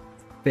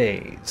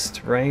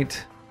phased,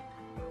 right?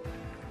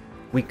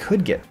 We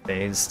could get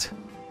phased,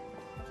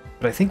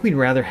 but I think we'd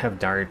rather have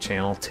Dire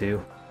Channel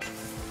too.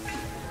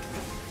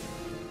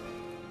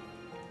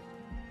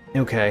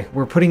 Okay,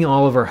 we're putting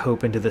all of our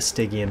hope into the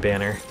Stygian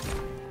banner.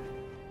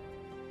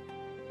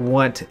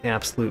 What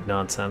absolute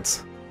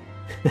nonsense.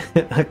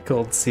 A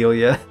Cold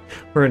Celia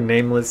or a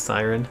Nameless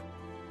Siren.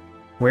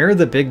 Where are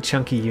the big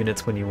chunky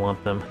units when you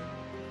want them?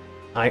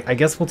 I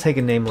guess we'll take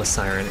a Nameless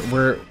Siren.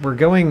 We're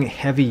going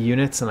heavy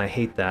units and I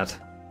hate that.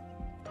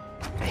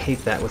 I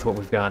hate that with what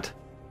we've got.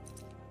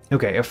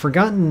 Okay, a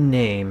Forgotten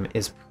Name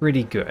is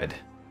pretty good.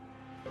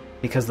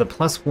 Because the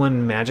 +1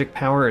 magic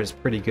power is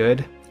pretty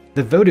good.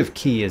 The Votive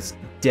Key is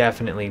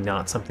definitely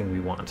not something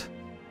we want.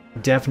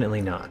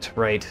 Definitely not,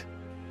 right?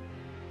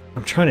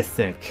 I'm trying to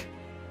think.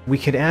 We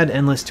could add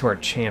Endless to our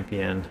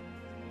champion.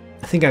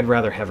 I think I'd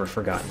rather have a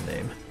Forgotten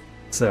Name.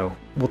 So,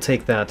 we'll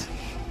take that.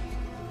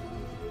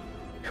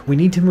 We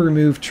need to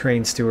remove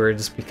Train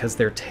Stewards because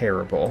they're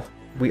terrible.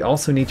 We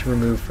also need to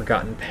remove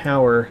Forgotten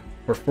Power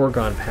or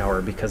Foregone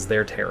Power because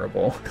they're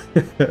terrible.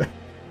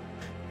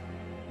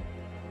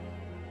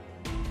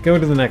 Go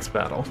to the next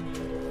battle.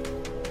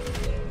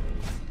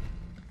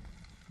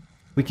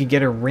 We could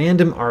get a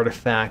random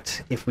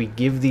artifact if we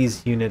give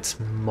these units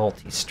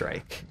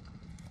multi-strike.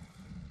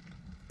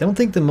 Don't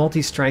think the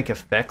multi-strike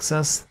affects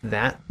us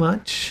that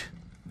much.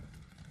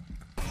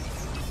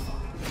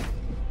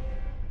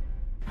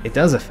 It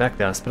does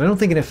affect us, but I don't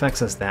think it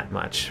affects us that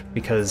much,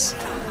 because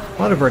a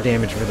lot of our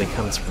damage really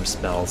comes from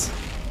spells.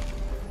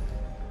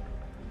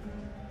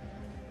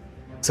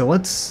 So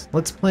let's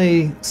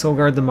play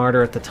Soulguard the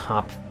Martyr at the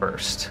top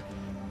first,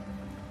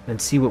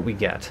 and see what we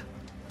get.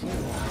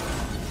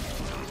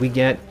 We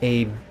get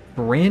a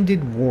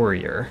Branded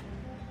Warrior.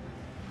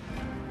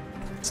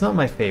 It's not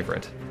my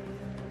favorite.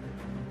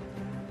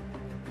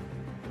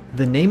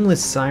 The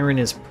Nameless Siren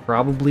is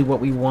probably what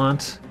we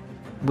want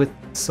with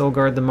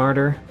Soulguard the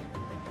Martyr.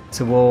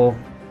 So we'll...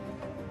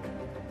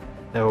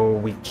 No,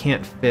 we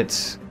can't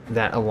fit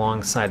that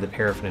alongside the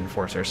Paraffin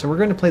Enforcer. So we're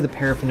going to play the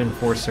Paraffin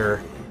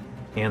Enforcer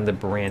and the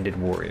Branded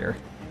Warrior.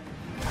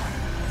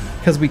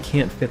 Because we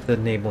can't fit the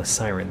Nameless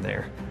Siren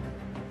there.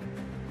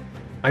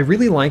 I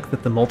really like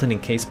that the Molten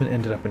Encasement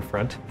ended up in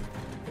front.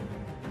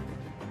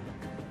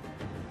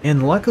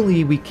 And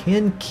luckily we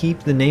can keep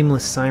the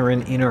Nameless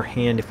Siren in our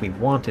hand if we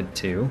wanted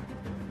to.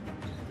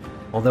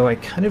 Although I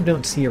kind of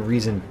don't see a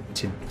reason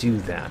to do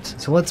that.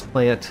 So let's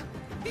play it.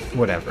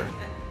 Whatever.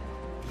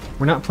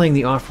 We're not playing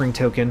the Offering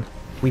Token.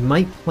 We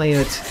might play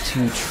it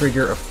to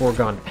trigger a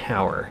Foregone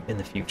Power in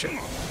the future.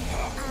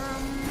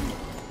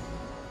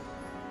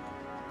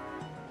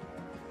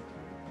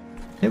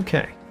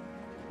 Okay.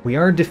 We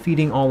are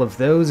defeating all of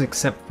those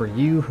except for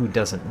you, who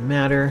doesn't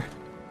matter.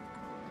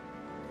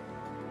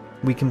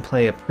 We can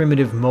play a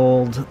Primitive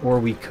Mold, or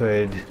we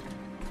could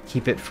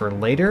keep it for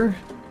later.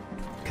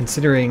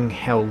 Considering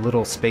how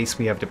little space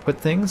we have to put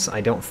things, I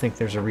don't think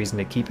there's a reason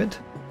to keep it.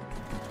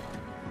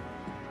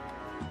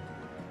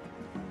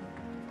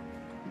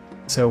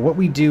 So what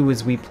we do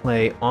is we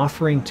play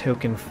Offering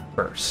Token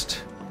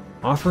first.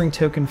 Offering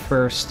Token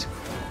first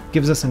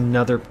gives us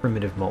another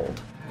Primitive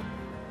Mold.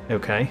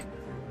 Okay.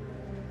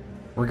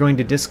 We're going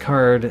to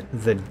discard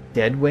the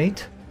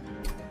Deadweight.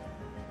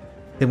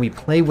 Then we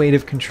play Weight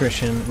of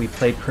Contrition, we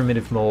play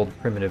Primitive Mold,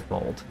 Primitive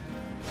Mold.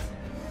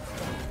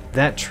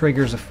 That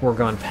triggers a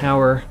Foregone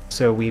Power,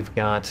 so we've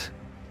got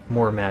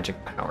more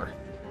magic power.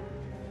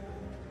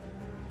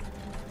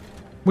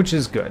 Which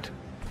is good.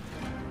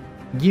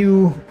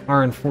 You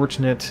are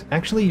unfortunate.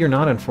 Actually, you're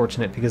not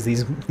unfortunate because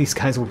these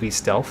guys will be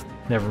stealth.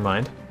 Never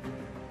mind.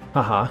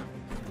 Haha.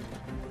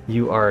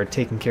 You are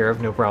taken care of,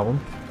 no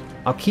problem.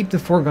 I'll keep the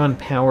Foregone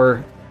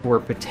Power for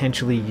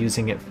potentially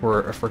using it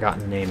for a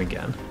Forgotten Name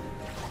again.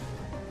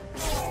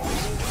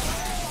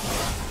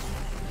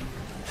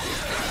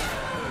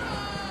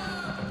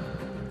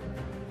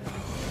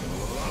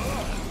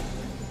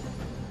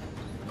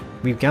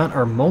 We've got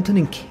our Molten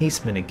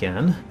Encasement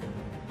again.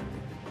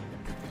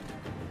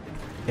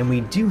 And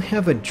we do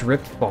have a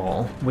Drip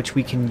Ball, which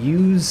we can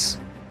use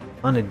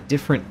on a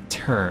different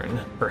turn,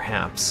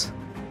 perhaps.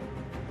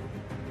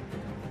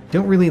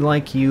 Don't really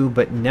like you,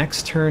 but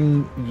next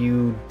turn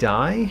you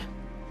die?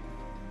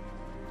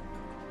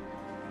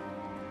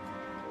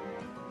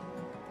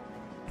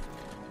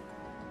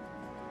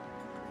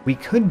 We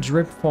could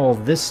Drip Fall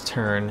this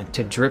turn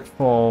to Drip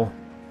Fall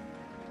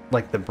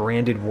like the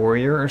Branded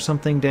Warrior or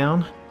something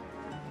down.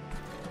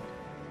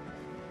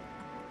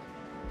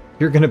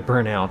 You're gonna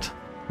burn out.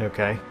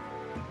 Okay.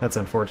 That's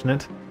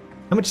unfortunate.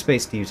 How much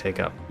space do you take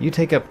up? You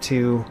take up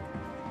 2.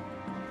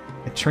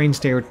 A train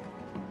steward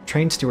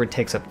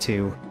takes up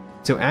 2.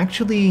 So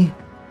actually,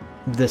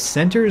 the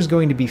center is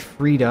going to be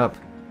freed up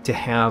to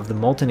have the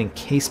molten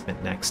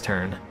encasement next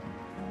turn.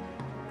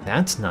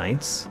 That's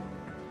nice.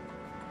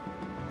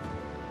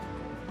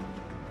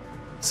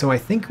 So I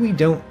think we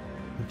don't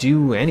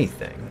do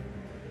anything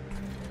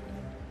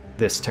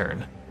this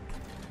turn.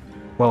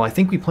 Well, I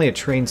think we play a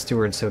train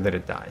steward so that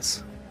it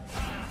dies.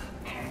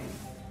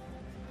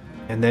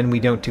 And then we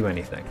don't do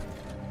anything.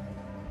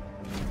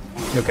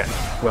 Okay,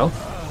 well,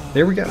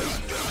 there we go.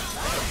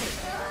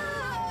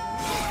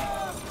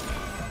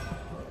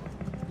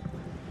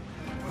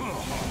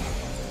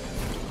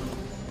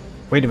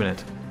 Wait a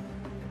minute.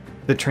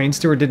 The train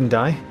steward didn't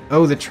die?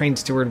 Oh, the train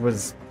steward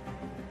was...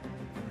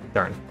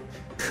 Darn.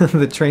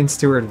 The train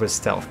steward was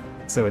stealth,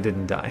 so it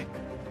didn't die.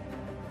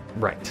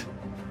 Right.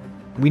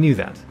 We knew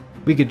that.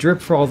 We could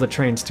drip fall the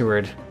train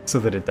steward so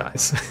that it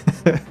dies.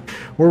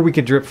 Or we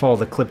could drip fall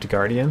the clipped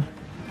guardian.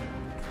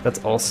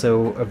 That's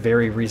also a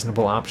very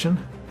reasonable option.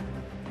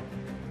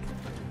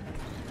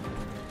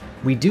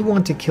 We do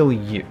want to kill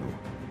you.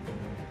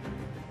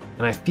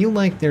 And I feel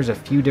like there's a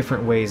few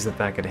different ways that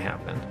that could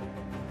happen.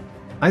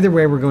 Either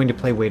way, we're going to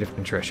play Weight of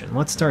Contrition.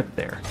 Let's start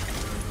there.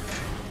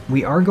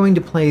 We are going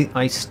to play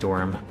Ice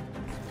Storm.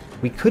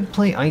 We could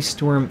play Ice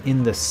Storm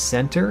in the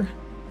center.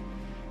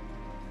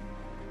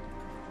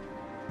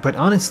 But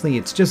honestly,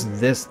 it's just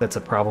this that's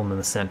a problem in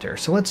the center.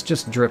 So let's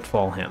just drip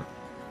fall him.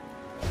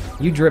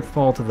 You drip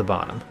fall to the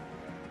bottom.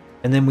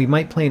 And then we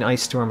might play an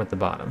Ice Storm at the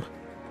bottom.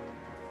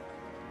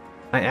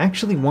 I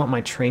actually want my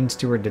train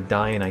steward to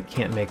die and I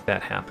can't make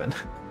that happen.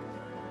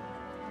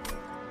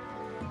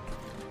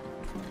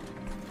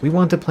 We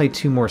want to play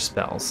 2 more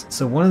spells,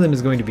 so one of them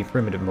is going to be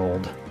Primitive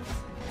Mold.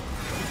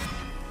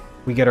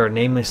 We get our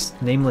Nameless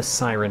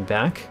Siren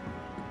back.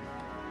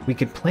 We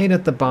could play it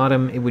at the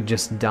bottom, it would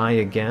just die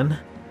again.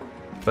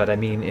 But I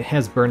mean, it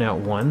has Burnout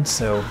 1,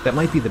 so that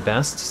might be the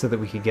best, so that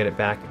we could get it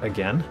back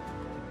again.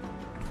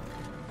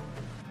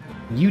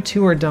 You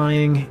 2 are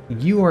dying,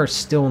 you are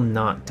still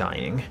not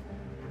dying.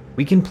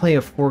 We can play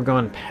a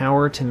Foregone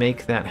Power to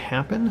make that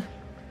happen,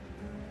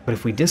 but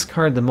if we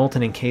discard the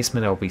Molten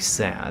Encasement, I'll be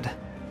sad.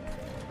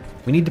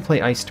 We need to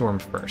play Ice Storm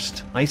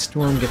first. Ice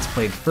Storm gets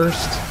played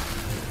first.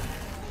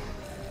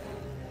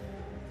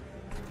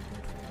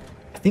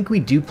 I think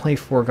we do play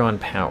Foregone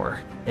Power,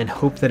 and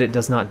hope that it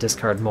does not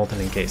discard Molten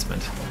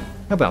Encasement.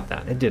 How about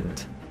that? It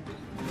didn't.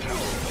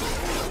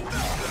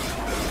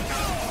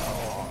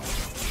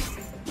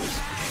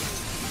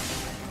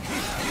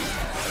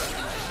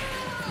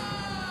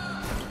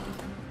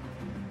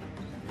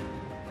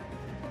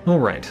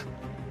 Alright.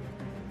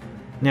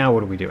 Now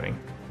what are we doing?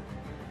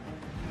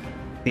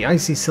 The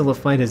Icy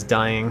Siliphyte is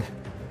dying.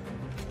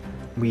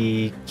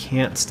 We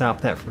can't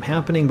stop that from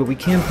happening, but we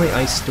can play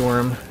Ice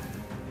Storm.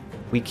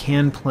 We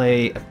can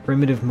play a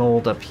Primitive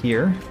Mold up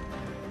here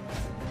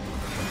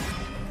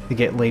to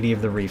get Lady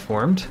of the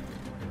Reformed.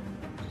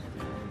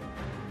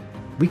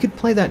 We could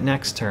play that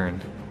next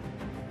turn.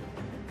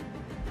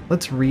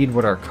 Let's read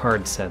what our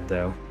card said,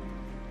 though.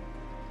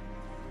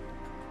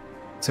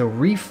 So,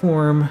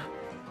 Reform...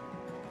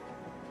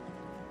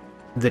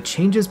 The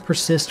changes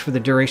persist for the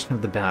duration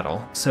of the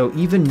battle, so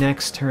even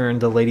next turn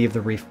the Lady of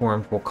the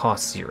Reformed will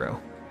cost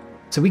 0.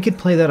 So we could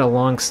play that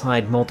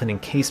alongside Molten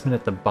Encasement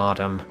at the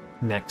bottom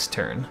next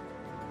turn.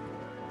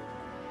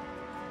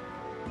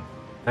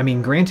 I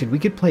mean, granted, we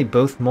could play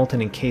both Molten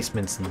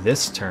Encasements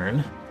this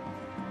turn,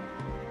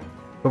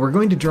 but we're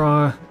going to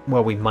draw,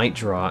 well, we might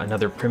draw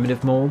another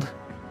Primitive Mold.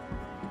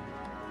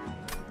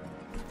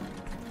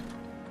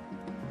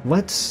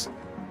 Let's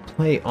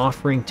play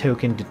Offering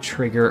Token to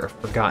trigger a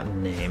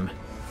Forgotten Name.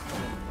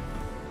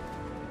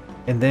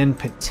 And then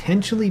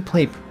potentially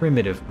play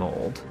Primitive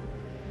Mold.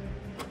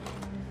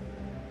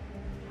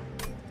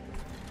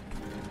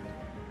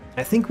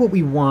 I think what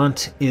we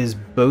want is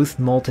both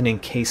Molten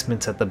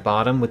Encasements at the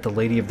bottom with the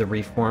Lady of the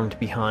Reformed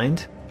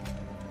behind.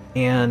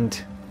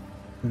 And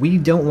we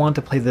don't want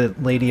to play the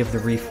Lady of the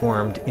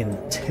Reformed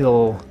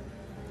until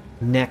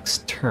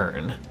next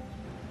turn,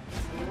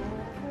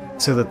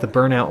 so that the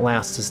burnout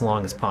lasts as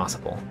long as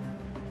possible.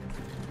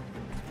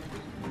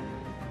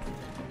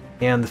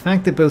 And the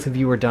fact that both of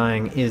you are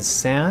dying is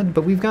sad,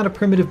 but we've got a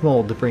Primitive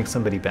Mold to bring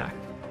somebody back.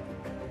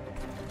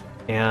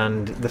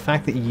 And the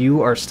fact that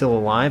you are still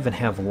alive and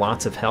have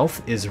lots of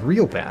health is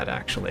real bad,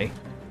 actually.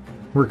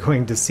 We're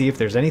going to see if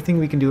there's anything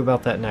we can do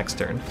about that next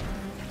turn.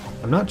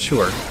 I'm not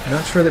sure. I'm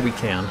not sure that we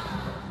can.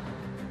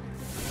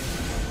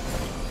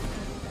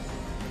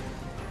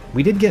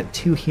 We did get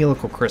 2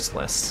 Helical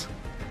Chrysalists,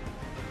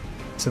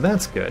 so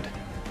that's good.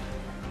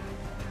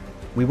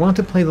 We want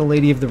to play the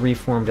Lady of the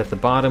Reformed at the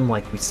bottom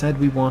like we said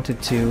we wanted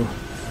to.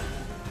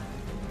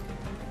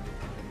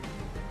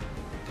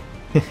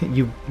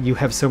 You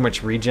have so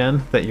much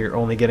regen that you're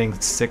only getting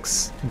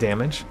 6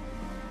 damage.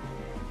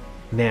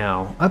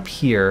 Now, up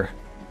here,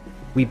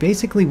 we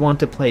basically want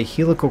to play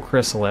Helical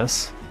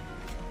Chrysalis,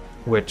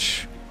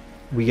 which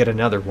we get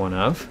another one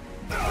of.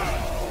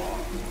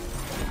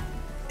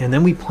 And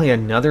then we play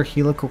another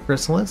Helical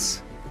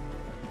Chrysalis.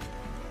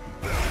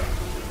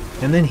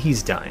 And then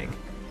he's dying.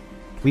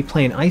 We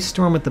play an Ice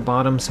Storm at the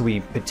bottom, so we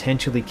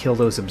potentially kill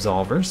those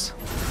Absolvers.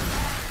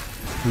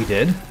 We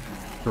did.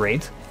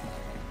 Great.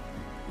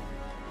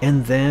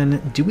 And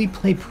then, do we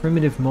play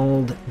Primitive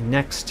Mold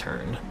next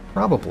turn?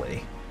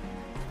 Probably.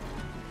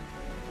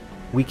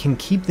 We can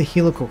keep the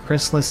Helical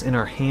Chrysalis in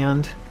our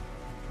hand,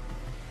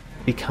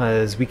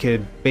 because we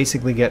could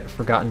basically get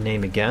Forgotten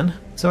Name again.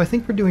 So I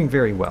think we're doing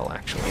very well,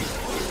 actually.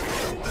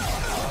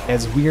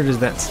 As weird as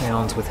that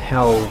sounds with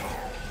how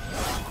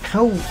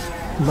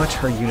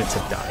much our units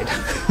have died.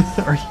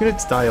 Our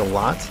units die a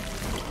lot,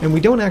 and we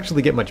don't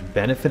actually get much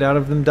benefit out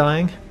of them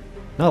dying.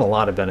 Not a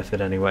lot of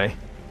benefit, anyway.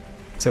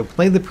 So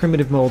play the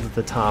Primitive Mold at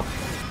the top.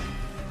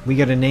 We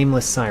get a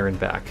Nameless Siren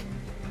back.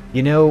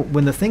 You know,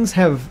 when the things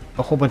have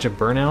a whole bunch of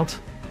burnout,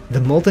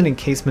 the Molten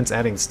Encasements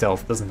adding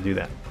stealth doesn't do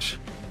that much.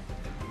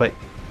 But,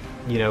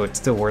 you know, it's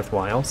still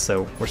worthwhile,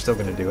 so we're still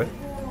going to do it.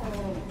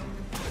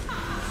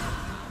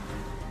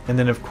 And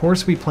then, of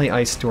course, we play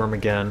Ice Storm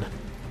again.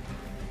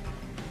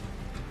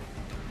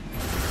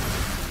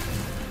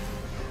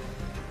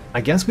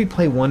 I guess we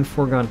play one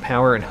Foregone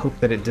Power and hope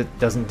that it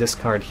doesn't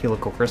discard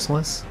Helical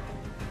Chrysalis.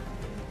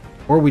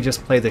 Or we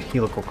just play the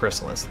Helical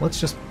Chrysalis.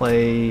 Let's just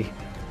play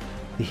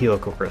the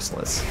Helical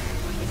Chrysalis.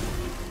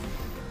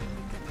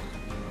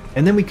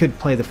 And then we could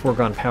play the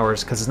Foregone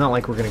Powers, because it's not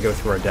like we're going to go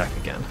through our deck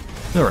again.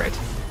 Alright.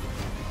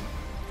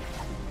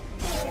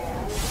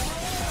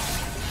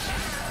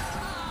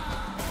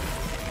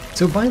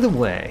 So by the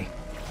way,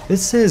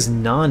 this says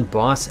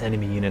non-boss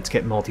enemy units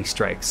get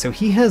multi-strike. So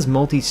he has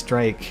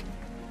multi-strike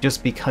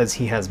just because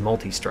he has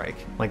multi-strike.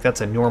 Like,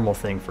 that's a normal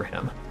thing for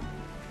him.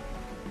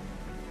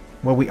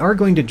 Well, we are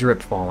going to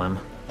Drip Fall him.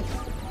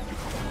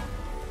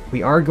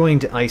 We are going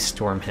to Ice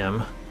Storm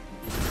him.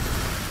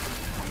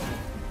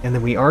 And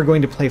then we are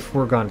going to play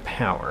Foregone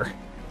Power.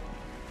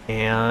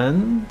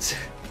 And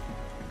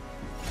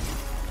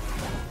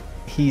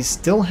he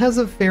still has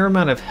a fair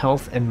amount of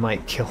health and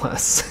might kill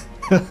us.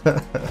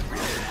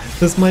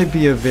 This might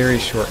be a very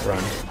short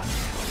run.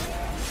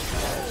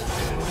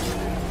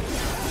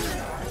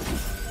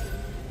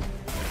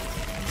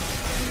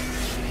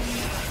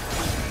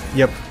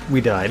 Yep,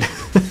 we died.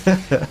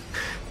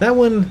 That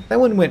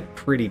one went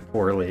pretty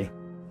poorly.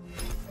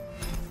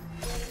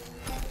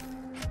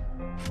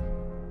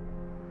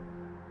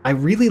 I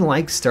really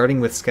like starting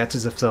with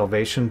Sketches of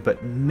Salvation,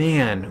 but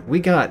man, we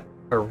got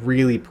a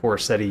really poor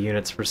set of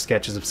units for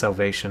Sketches of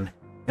Salvation,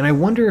 and I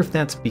wonder if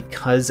that's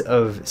because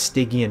of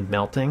Stygian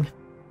melting.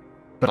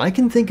 But I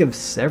can think of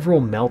several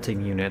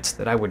melting units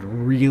that I would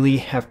really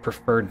have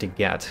preferred to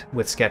get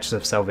with Sketches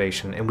of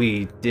Salvation, and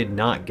we did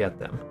not get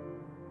them.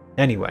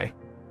 Anyway,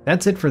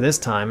 that's it for this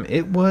time.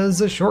 It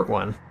was a short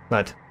one,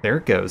 but there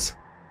it goes.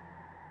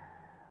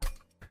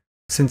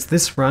 Since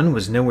this run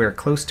was nowhere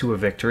close to a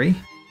victory,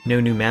 no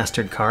new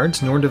mastered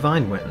cards nor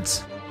divine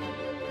wins.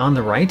 On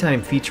the right, I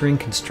am featuring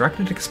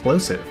Constructed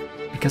Explosive,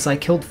 because I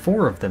killed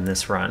 4 of them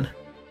this run.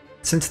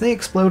 Since they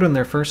explode on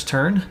their first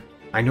turn,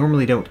 I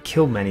normally don't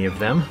kill many of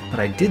them, but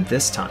I did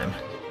this time.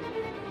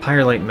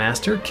 Pyrelite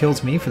Master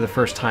kills me for the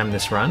first time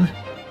this run.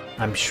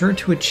 I'm sure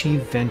to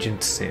achieve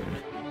vengeance soon.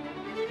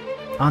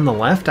 On the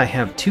left, I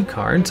have 2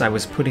 cards I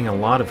was putting a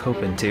lot of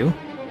hope into.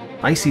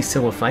 Icy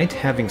Silophyte,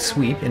 having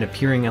sweep and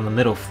appearing on the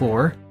middle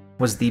floor,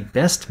 was the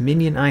best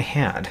minion I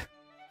had,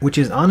 which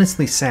is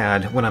honestly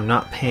sad when I'm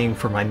not paying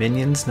for my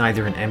minions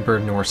neither in Ember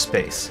nor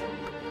Space.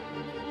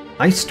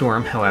 Ice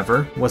Storm,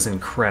 however, was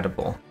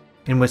incredible,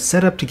 and was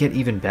set up to get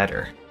even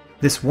better.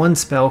 This one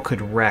spell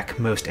could wreck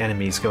most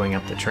enemies going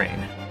up the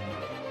train.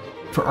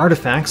 For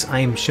artifacts, I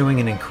am showing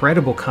an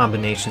incredible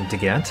combination to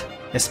get,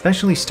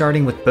 especially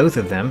starting with both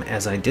of them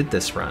as I did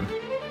this run.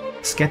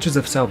 Sketches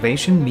of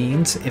Salvation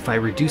means if I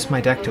reduce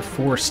my deck to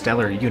 4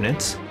 stellar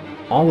units,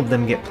 all of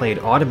them get played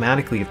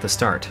automatically at the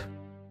start.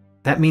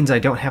 That means I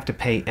don't have to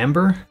pay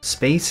Ember,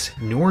 Space,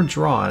 nor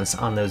draws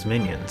on those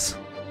minions.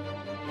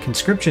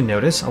 Conscription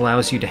Notice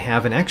allows you to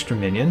have an extra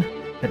minion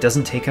that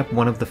doesn't take up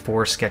one of the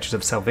 4 Sketches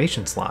of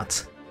Salvation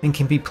slots, and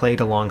can be played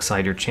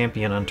alongside your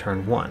champion on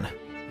turn 1.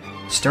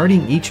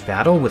 Starting each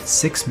battle with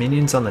 6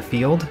 minions on the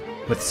field,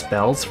 with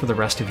spells for the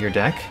rest of your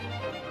deck,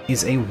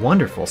 is a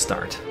wonderful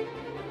start.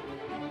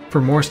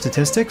 For more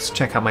statistics,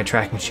 check out my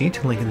tracking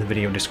sheet, link in the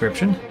video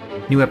description.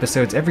 New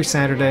episodes every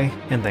Saturday,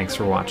 and thanks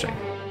for watching.